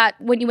 that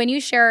when you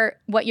share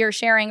what you're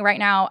sharing right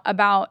now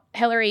about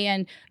Hillary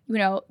and,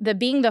 the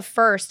being the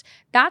first,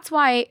 that's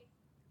why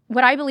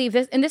what I believe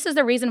and this is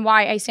the reason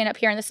why I stand up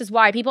here, and this is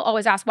why people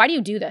always ask, why do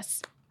you do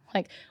this?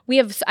 Like,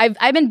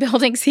 I've been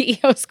building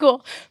CEO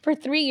school for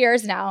 3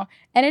 years now,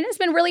 and it has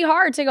been really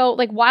hard to go,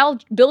 like, while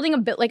building a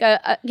bit like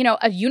a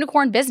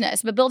unicorn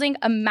business, but building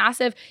a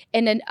massive,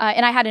 and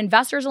I had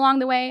investors along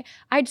the way.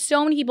 I had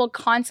so many people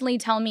constantly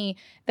tell me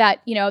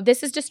that,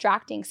 this is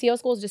distracting. CEO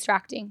school is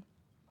distracting,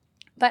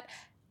 but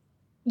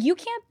you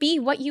can't be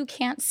what you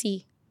can't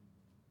see.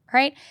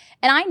 Right?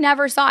 And I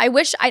never saw, I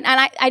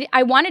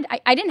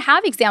didn't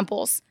have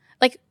examples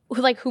like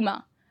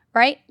Huma,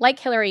 right? Like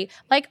Hillary,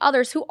 like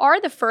others who are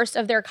the first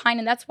of their kind.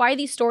 And that's why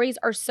these stories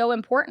are so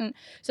important,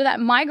 so that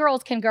my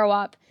girls can grow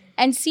up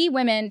and see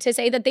women to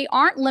say that they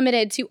aren't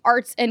limited to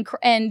arts and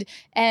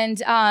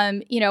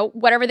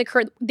whatever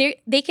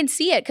they can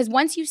see it. Because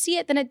once you see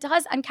it, then it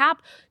does uncap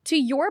to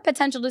your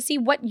potential to see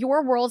what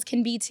your worlds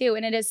can be too.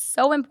 And it is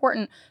so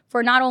important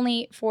for not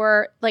only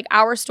for, like,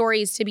 our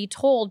stories to be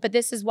told, but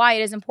this is why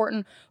it is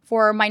important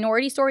for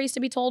minority stories to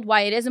be told,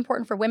 why it is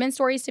important for women's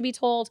stories to be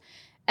told.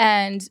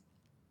 And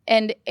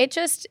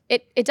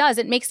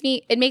it makes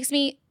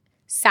me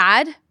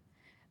sad.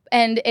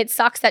 And it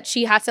sucks that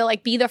she has to,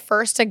 like, be the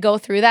first to go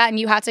through that, and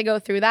you had to go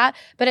through that.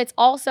 But it's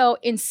also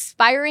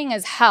inspiring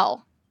as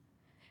hell,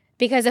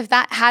 because if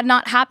that had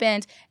not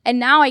happened, and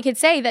now I could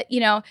say that,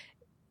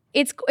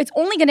 it's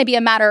only going to be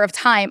a matter of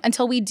time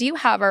until we do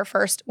have our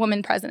first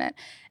woman president.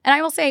 And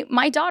I will say,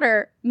 my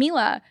daughter,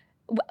 Mila,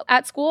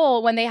 at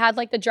school when they had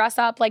like the dress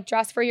up, like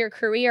dress for your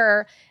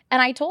career.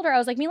 And I told her, I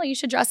was like, Mila, you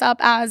should dress up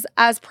as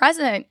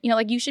president. You know,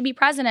 like you should be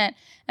president.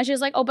 And she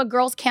was like, oh, but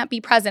girls can't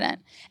be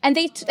president. And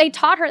they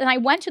taught her. And I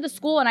went to the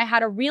school and I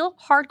had a real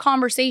hard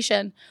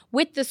conversation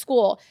with the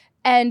school.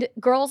 And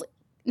girls,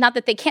 not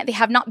that they can't, they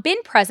have not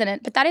been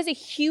president, but that is a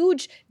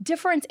huge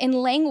difference in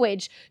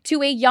language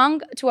to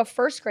a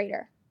first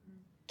grader.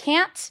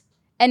 Can't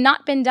and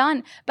not been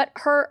done. But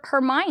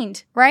her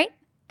mind, right?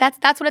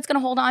 That's what it's going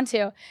to hold on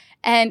to.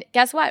 And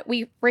guess what?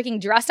 We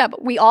freaking dressed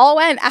up. We all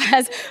went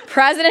as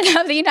president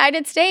of the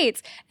United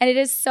States. And it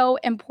is so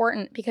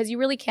important because you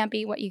really can't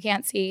be what you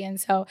can't see. And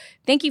so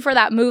thank you for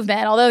that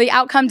movement, although the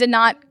outcome did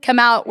not come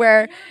out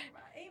where...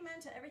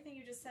 Amen to everything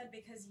you just said,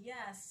 because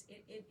yes,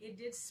 it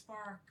did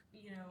spark,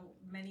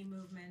 many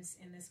movements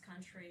in this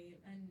country,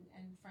 and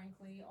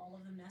frankly, all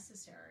of them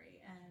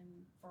necessary.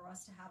 And for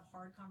us to have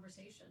hard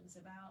conversations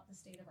about the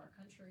state of our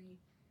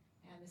country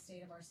and the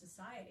state of our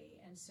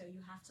society. And so you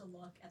have to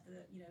look at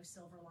the,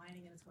 silver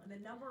lining. And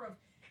the number of,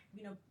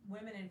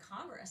 women in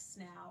Congress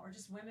now, or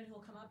just women who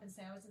will come up and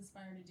say, I was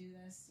inspired to do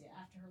this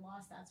after her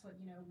loss. That's what,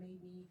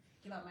 made me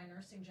give up my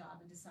nursing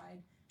job and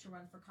decide to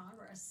run for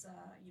Congress,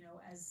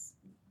 as,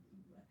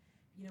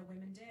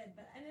 women did.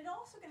 And it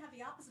also can have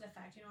the opposite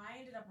effect.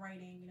 I ended up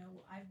writing,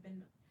 I've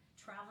been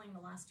traveling the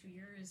last 2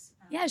 years.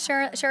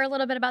 Share a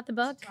little bit about the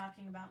book.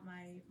 Talking about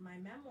my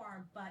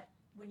memoir, but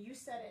when you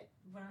said it,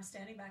 when I was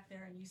standing back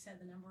there and you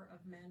said the number of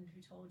men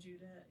who told you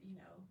to,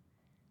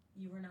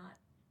 you were not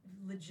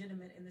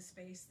legitimate in the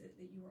space that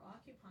you were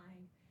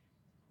occupying.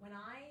 When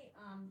I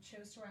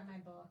chose to write my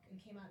book, and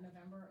came out in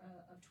November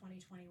of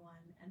 2021,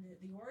 and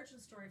the origin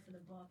story for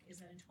the book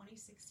is that in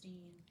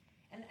 2016,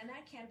 and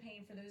that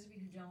campaign, for those of you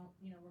who don't,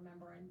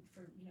 remember, and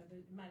for,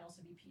 there might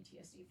also be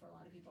PTSD for a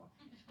lot of people.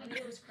 I mean,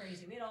 it was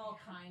crazy. We had all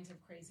kinds of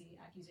crazy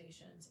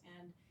accusations,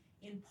 and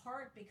in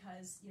part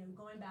because,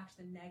 going back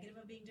to the negative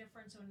of being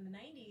different. So in the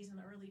 90s and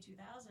the early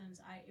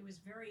 2000s, it was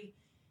very,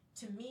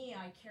 to me,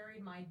 I carried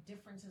my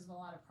differences with a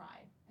lot of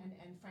pride.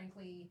 And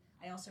frankly,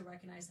 I also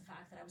recognized the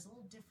fact that I was a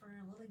little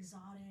different, a little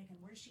exotic, and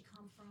where does she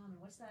come from, and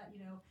what's that,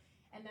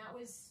 and that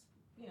was,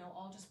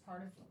 all just part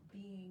of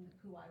being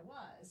who I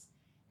was.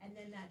 And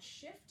then that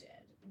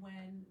shifted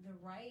when the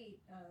right,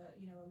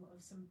 of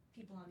some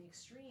people on the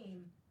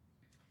extreme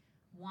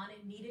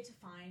needed to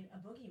find a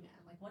boogeyman.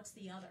 Like, what's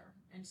the other?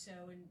 And so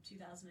in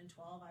 2012,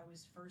 I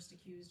was first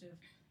accused of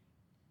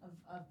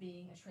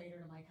being a traitor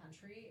to my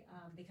country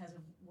because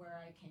of where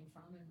I came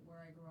from and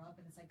where I grew up.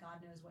 And it's like,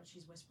 God knows what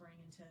she's whispering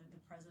into the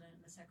president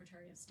and the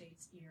Secretary of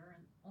State's ear,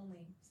 and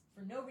only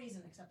for no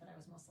reason except that I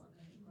was Muslim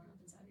and had grown up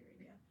in Saudi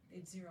Arabia. They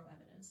had zero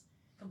evidence.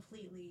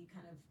 Completely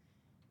kind of,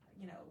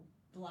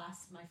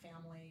 blessed my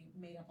family,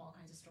 made up all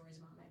kinds of stories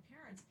about my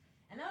parents.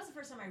 And that was the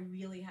first time I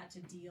really had to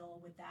deal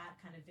with that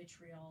kind of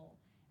vitriol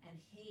and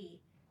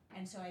hate.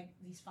 And so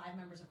these 5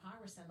 members of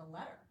Congress sent a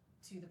letter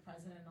to the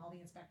president and all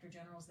the inspector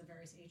generals, the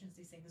various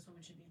agencies, saying this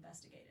woman should be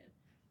investigated,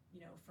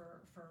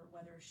 for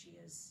whether she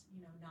is,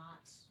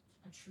 not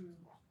a true,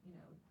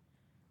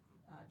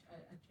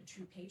 a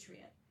true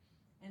patriot.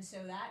 And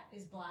so that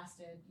is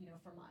blasted,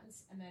 for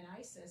months. And then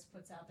ISIS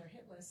puts out their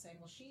hit list saying,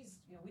 well, she's,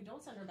 we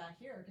don't send her back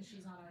here because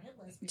she's on our hit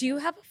list. Do you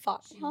have a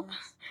thought?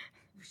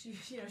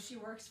 She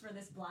works for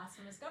this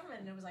blasphemous government.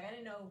 And it was like, I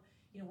didn't know,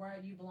 where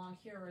you belong,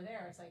 here or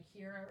there. It's like,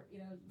 here,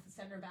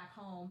 send her back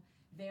home.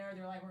 There,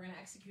 they're like, we're going to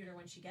execute her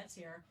when she gets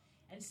here.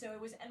 And so it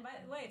was, and by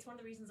the way, it's one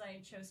of the reasons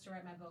I chose to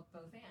write my book,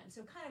 Both And.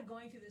 So kind of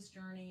going through this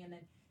journey and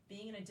then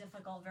being in a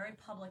difficult, very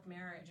public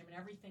marriage. I mean,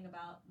 everything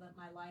about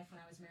my life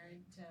when I was married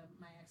to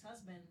my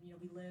ex-husband,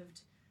 we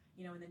lived,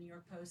 in the New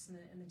York Post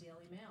and the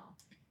Daily Mail.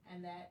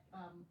 And that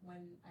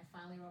when I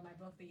finally wrote my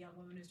book, the young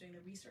woman who's doing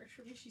the research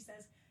for me, she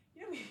says,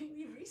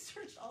 we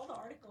researched all the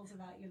articles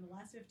about you in the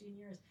last 15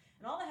 years.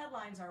 And all the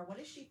headlines are, what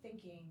is she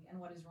thinking and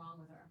what is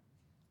wrong with her?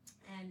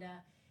 And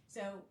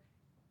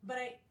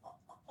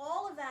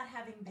all of that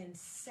having been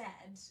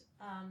said,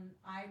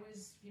 I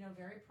was,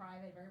 very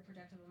private, very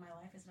protective of my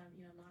life. I said,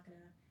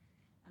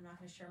 I'm not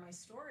gonna share my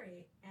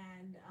story.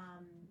 And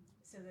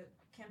so the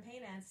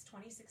campaign ends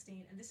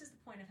 2016, and this is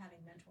the point of having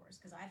mentors,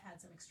 because I've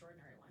had some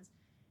extraordinary ones.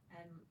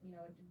 And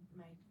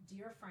my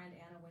dear friend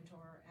Anna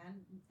Wintour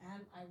and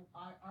I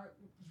are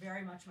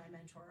very much my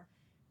mentor.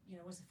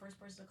 Was the first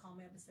person to call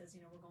me up and says,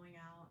 we're going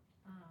out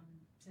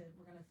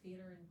we're going to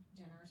theater and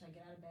dinner. So I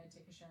get out of bed,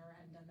 take a shower.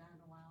 I hadn't done that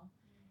in a while.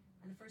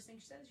 And the first thing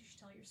she says, you should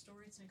tell your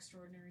story. It's an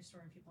extraordinary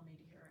story, and people need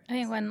to hear it. I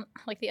mean, when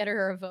the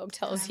editor of Vogue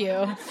tells you,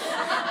 I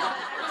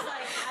was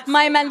like,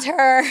 my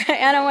mentor,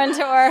 Anna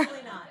Wintour.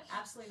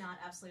 Absolutely not.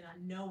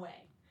 No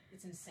way.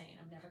 It's insane.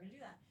 I'm never going to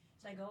do that.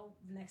 So I go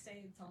the next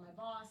day and tell my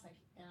boss, like,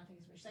 Anna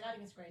thinks it's, she's like, I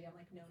think it's great. I'm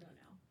like, no.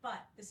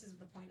 But this is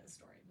the point of the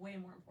story. Way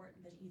more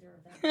important than either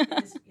of them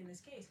in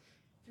this case.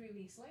 3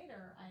 weeks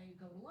later, I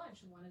go to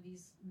lunch with one of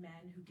these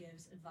men who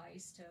gives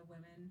advice to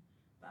women,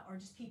 or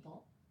just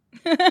people.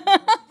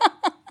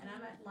 And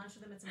I'm at lunch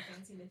with him at some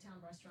fancy Midtown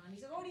restaurant.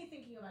 He's like, what are you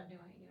thinking about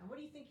doing? What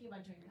are you thinking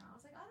about doing now? I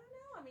was like, I don't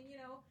know. I mean,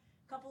 a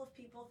couple of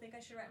people think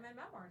I should write my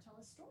memoir and tell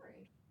a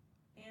story.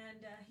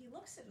 And he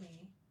looks at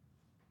me,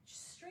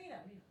 just straight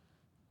up.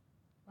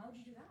 Why would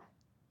you do that?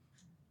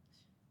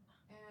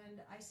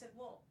 And I said,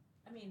 well,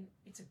 I mean,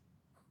 it's a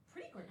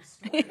pretty great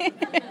story.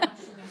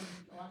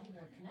 A lot of people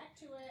would connect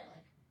to it.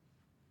 Like,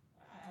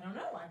 I don't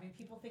know. I mean,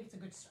 people think it's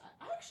a good story.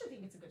 I actually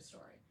think it's a good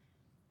story.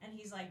 And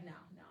he's like, no.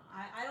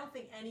 I don't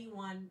think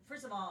anyone,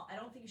 first of all, I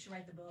don't think you should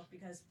write the book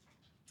because,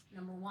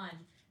 number one,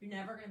 you're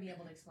never going to be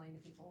able to explain to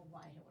people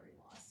why Hillary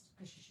lost,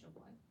 because she should have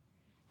won.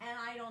 And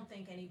I don't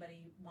think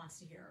anybody wants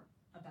to hear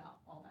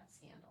about all that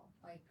scandal.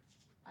 Like,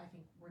 I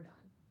think we're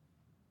done.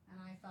 And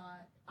I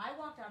thought, I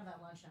walked out of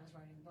that lunch and I was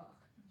writing a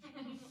book.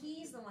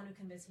 He's the one who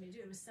convinced me to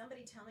do it. It was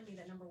somebody telling me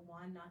that, number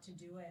one, not to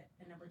do it,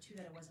 and number two,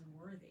 that it wasn't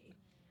worthy,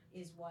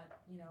 is what,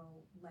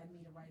 led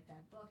me to write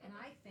that book. And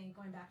I think,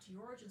 going back to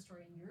your origin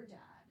story and your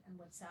dad, and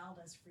what Sal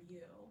does for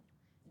you,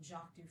 and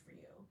Jacques do for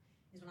you,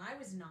 is when I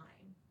was 9,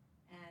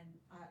 and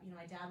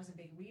my dad was a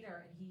big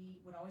reader, and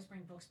he would always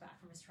bring books back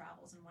from his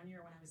travels. And one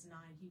year when I was 9,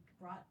 he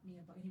brought me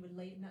a book. He would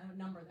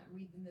number them,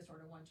 read in this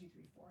order: 1, 2,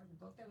 3, 4. The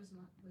book that was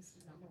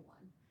number 1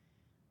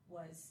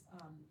 was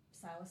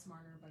Silas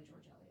Marner by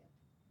George Eliot.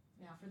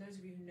 Now, for those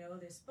of you who know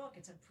this book,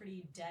 it's a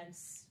pretty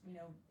dense,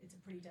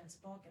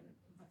 book, and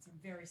got some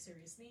very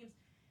serious themes.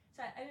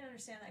 So I didn't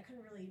understand that. I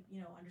couldn't really,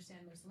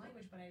 understand most of the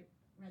language, but I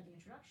read the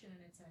introduction, and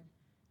it said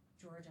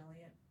George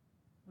Eliot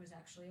was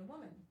actually a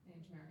woman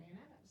named Marian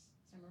Evans.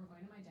 So I remember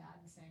going to my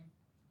dad and saying,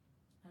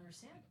 I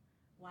understand.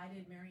 Why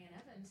did Marian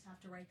Evans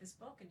have to write this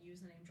book and use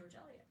the name George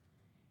Eliot?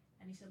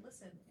 And he said,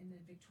 listen, in the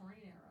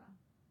Victorian era,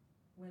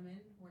 women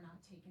were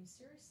not taken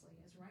seriously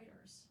as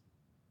writers.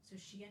 So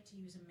she had to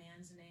use a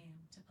man's name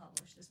to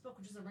publish this book,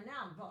 which is a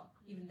renowned book,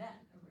 even then,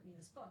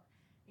 this book.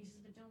 He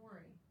says, but don't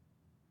worry.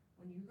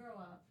 When you grow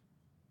up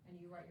and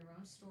you write your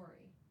own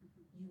story,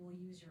 you will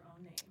use your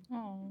own name,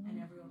 and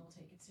everyone will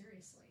take it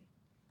seriously.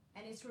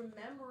 And it's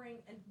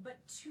remembering,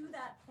 but to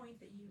that point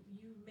that you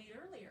made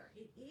earlier,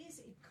 it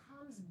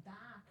comes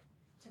back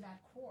to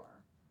that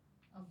core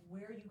of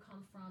where you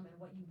come from and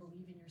what you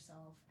believe in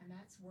yourself, and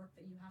that's work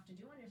that you have to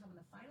do on yourself. And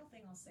the final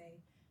thing I'll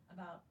say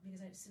about,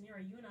 because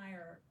Samira, you and I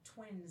are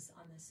twins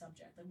on this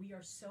subject, that we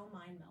are so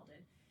mind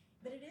melded,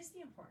 but it is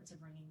the importance of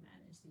bringing men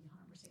into the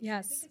conversation.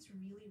 Yes. I think it's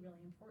really,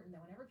 really important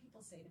that whenever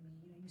people say to me,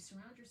 you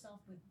surround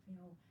yourself with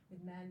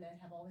men that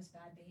have all this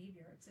bad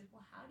behavior, it's like,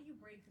 well, how do you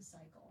break the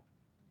cycle?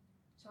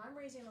 So I'm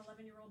raising an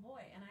 11-year-old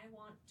boy, and I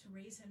want to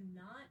raise him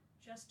not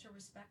just to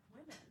respect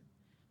women,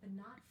 but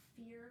not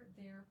fear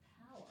their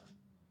power,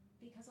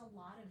 because a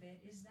lot of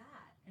it is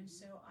that. And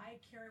so I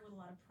carry with a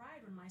lot of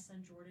pride when my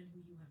son Jordan,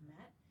 who you have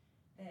met,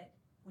 that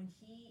when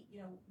he,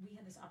 we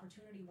had this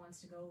opportunity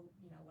once to go,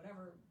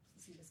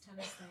 see this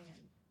tennis thing,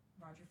 and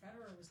Roger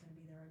Federer was going to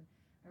be there. And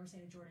I remember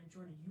saying to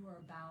Jordan, you are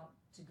about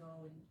to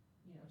go and,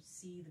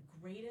 see the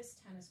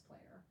greatest tennis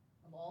player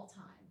of all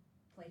time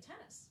play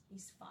tennis.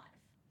 He's 5.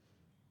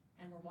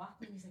 And we're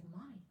walking, and he's like,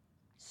 Mommy,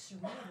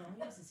 Serena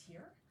Williams is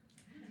here?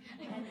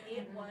 And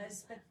it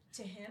was, but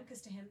to him,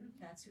 because to him,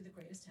 that's who the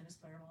greatest tennis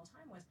player of all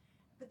time was.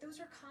 But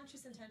those are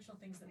conscious, intentional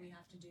things that we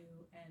have to do,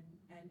 and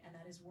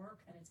that is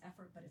work, and it's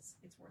effort, but it's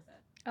worth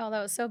it. Oh, that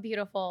was so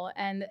beautiful.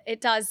 And it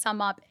does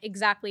sum up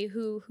exactly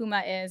who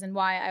Huma is and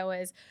why I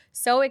was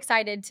so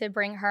excited to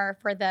bring her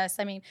for this.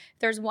 I mean,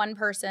 there's one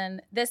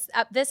person, this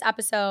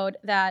episode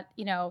that,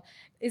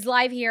 is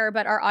live here,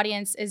 but our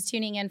audience is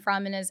tuning in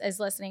from and is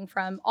listening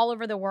from all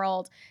over the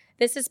world.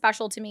 This is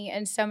special to me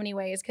in so many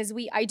ways, because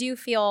I do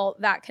feel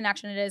that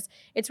connection.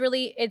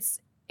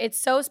 It's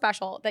so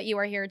special that you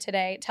are here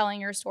today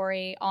telling your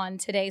story on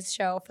today's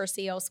show for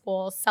CEO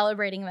School,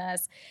 celebrating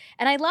this.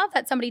 And I love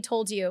that somebody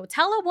told you,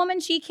 tell a woman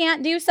she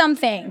can't do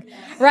something,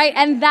 right?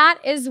 And that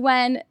is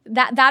when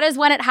that is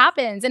when it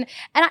happens. And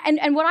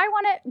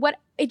what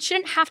it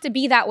shouldn't have to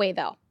be that way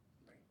though.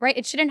 Right?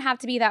 It shouldn't have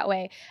to be that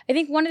way. I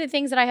think one of the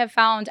things that I have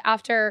found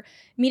after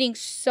meeting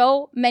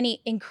so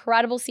many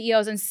incredible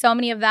CEOs, and so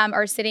many of them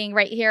are sitting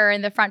right here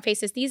in the front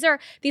faces. These are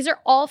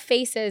all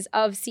faces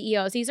of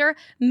CEOs. These are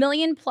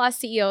million+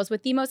 CEOs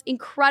with the most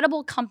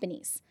incredible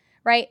companies,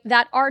 right?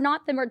 That are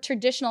not the more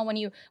traditional when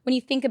you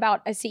think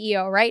about a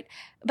CEO, right?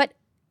 But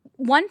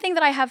one thing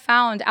that I have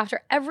found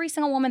after every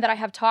single woman that I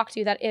have talked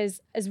to that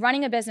is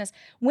running a business,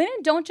 women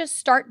don't just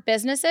start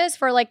businesses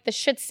for like the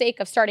shit's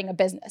sake of starting a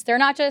business. They're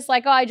not just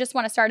like, oh, I just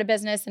want to start a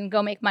business and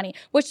go make money,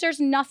 which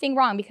there's nothing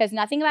wrong, because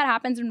nothing of that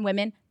happens when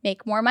women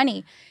make more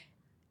money.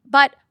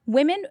 But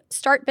women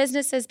start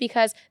businesses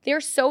because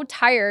they're so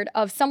tired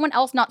of someone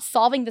else not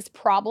solving this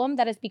problem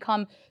that has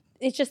become,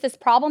 it's just this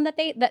problem that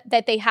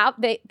they have.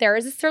 There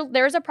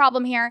is a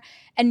problem here,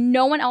 and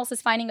no one else is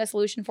finding a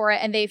solution for it.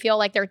 And they feel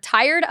like they're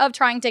tired of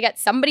trying to get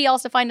somebody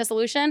else to find a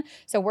solution.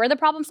 So we're the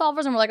problem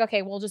solvers, and we're like,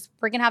 okay, we'll just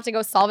freaking have to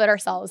go solve it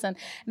ourselves. And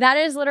that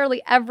is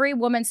literally every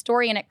woman's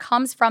story. And it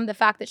comes from the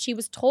fact that she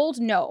was told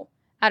no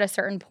at a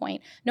certain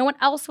point. No one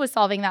else was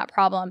solving that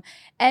problem.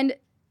 And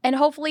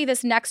hopefully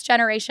this next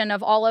generation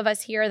of all of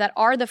us here that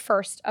are the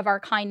first of our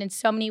kind in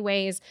so many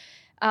ways,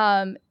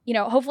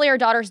 hopefully our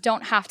daughters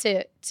don't have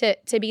to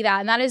be that.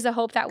 And that is the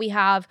hope that we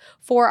have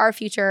for our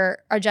future,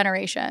 our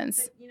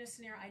generations. But,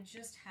 Sanira, I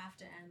just have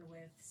to end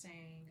with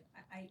saying,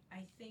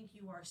 I think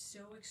you are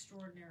so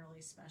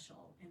extraordinarily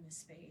special in this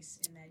space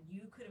in that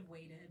you could have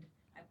waited,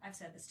 I've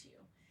said this to you,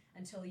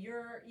 until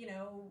you're,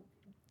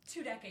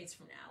 2 decades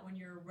from now when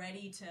you're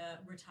ready to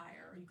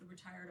retire, or you could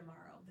retire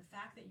tomorrow. The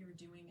fact that you're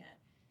doing it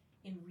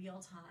in real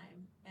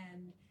time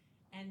and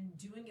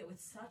doing it with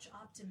such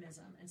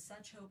optimism and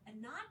such hope,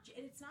 and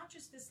it's not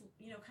just this,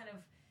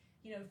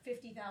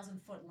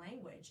 50,000 foot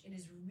language. It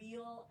is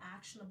real,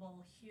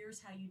 actionable.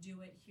 Here's how you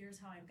do it. Here's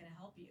how I'm going to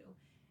help you.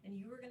 And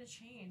you are going to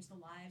change the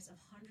lives of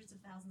hundreds of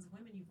thousands of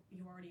women.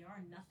 You already are.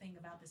 Nothing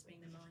about this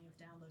being the millionth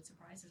download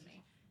surprises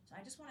me. So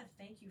I just want to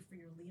thank you for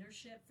your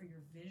leadership, for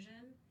your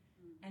vision,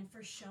 and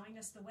for showing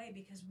us the way,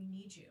 because we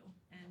need you.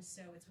 And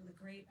so it's with a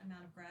great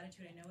amount of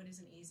gratitude. I know it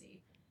isn't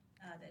easy.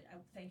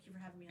 Thank you for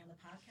having me on the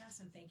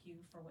podcast, and thank you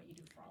for what you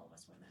do for all of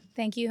us women.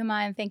 Thank you,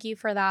 Huma, and thank you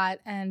for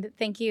that. And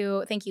thank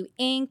you,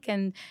 Inc.,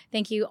 and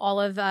thank you all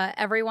of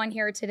everyone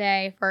here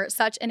today for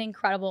such an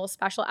incredible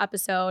special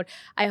episode.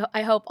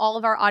 I hope all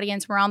of our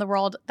audience from around the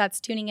world that's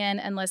tuning in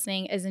and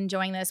listening is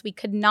enjoying this. We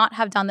could not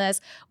have done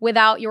this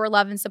without your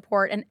love and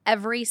support, and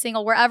every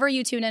single, wherever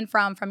you tune in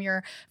from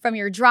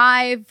your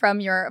drive,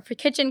 from your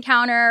kitchen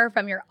counter,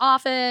 from your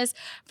office,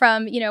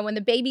 from, when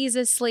the baby's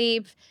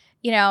asleep,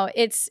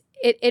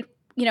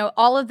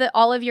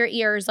 all of your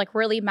ears like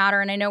really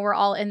matter. And I know we're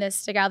all in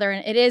this together,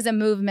 and it is a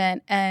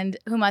movement. And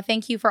Huma,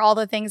 thank you for all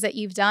the things that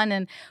you've done.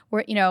 And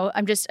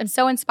I'm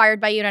so inspired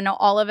by you. And I know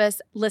all of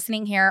us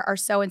listening here are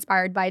so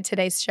inspired by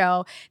today's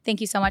show.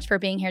 Thank you so much for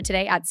being here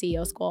today at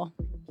CEO School.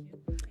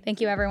 Thank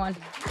you, everyone.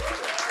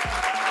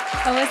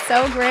 That was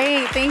so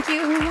great. Thank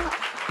you, Huma.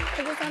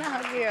 I just want to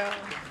hug you.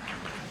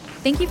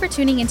 Thank you for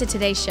tuning into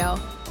today's show.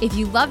 If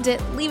you loved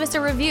it, leave us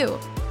a review.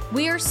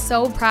 We are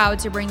so proud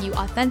to bring you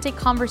authentic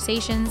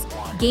conversations,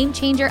 game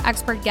changer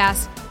expert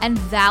guests, and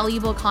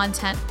valuable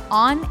content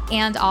on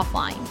and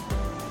offline.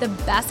 The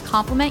best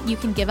compliment you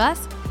can give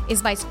us is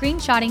by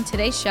screenshotting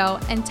today's show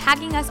and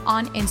tagging us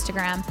on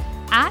Instagram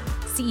at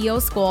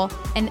CEO School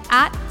and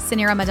at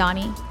Sanira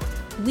Madani.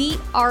 We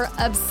are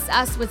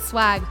obsessed with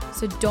swag,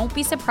 so don't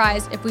be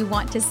surprised if we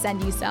want to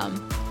send you some.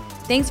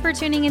 Thanks for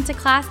tuning into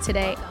class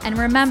today, and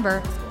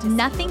remember,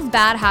 nothing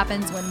bad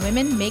happens when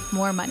women make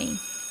more money.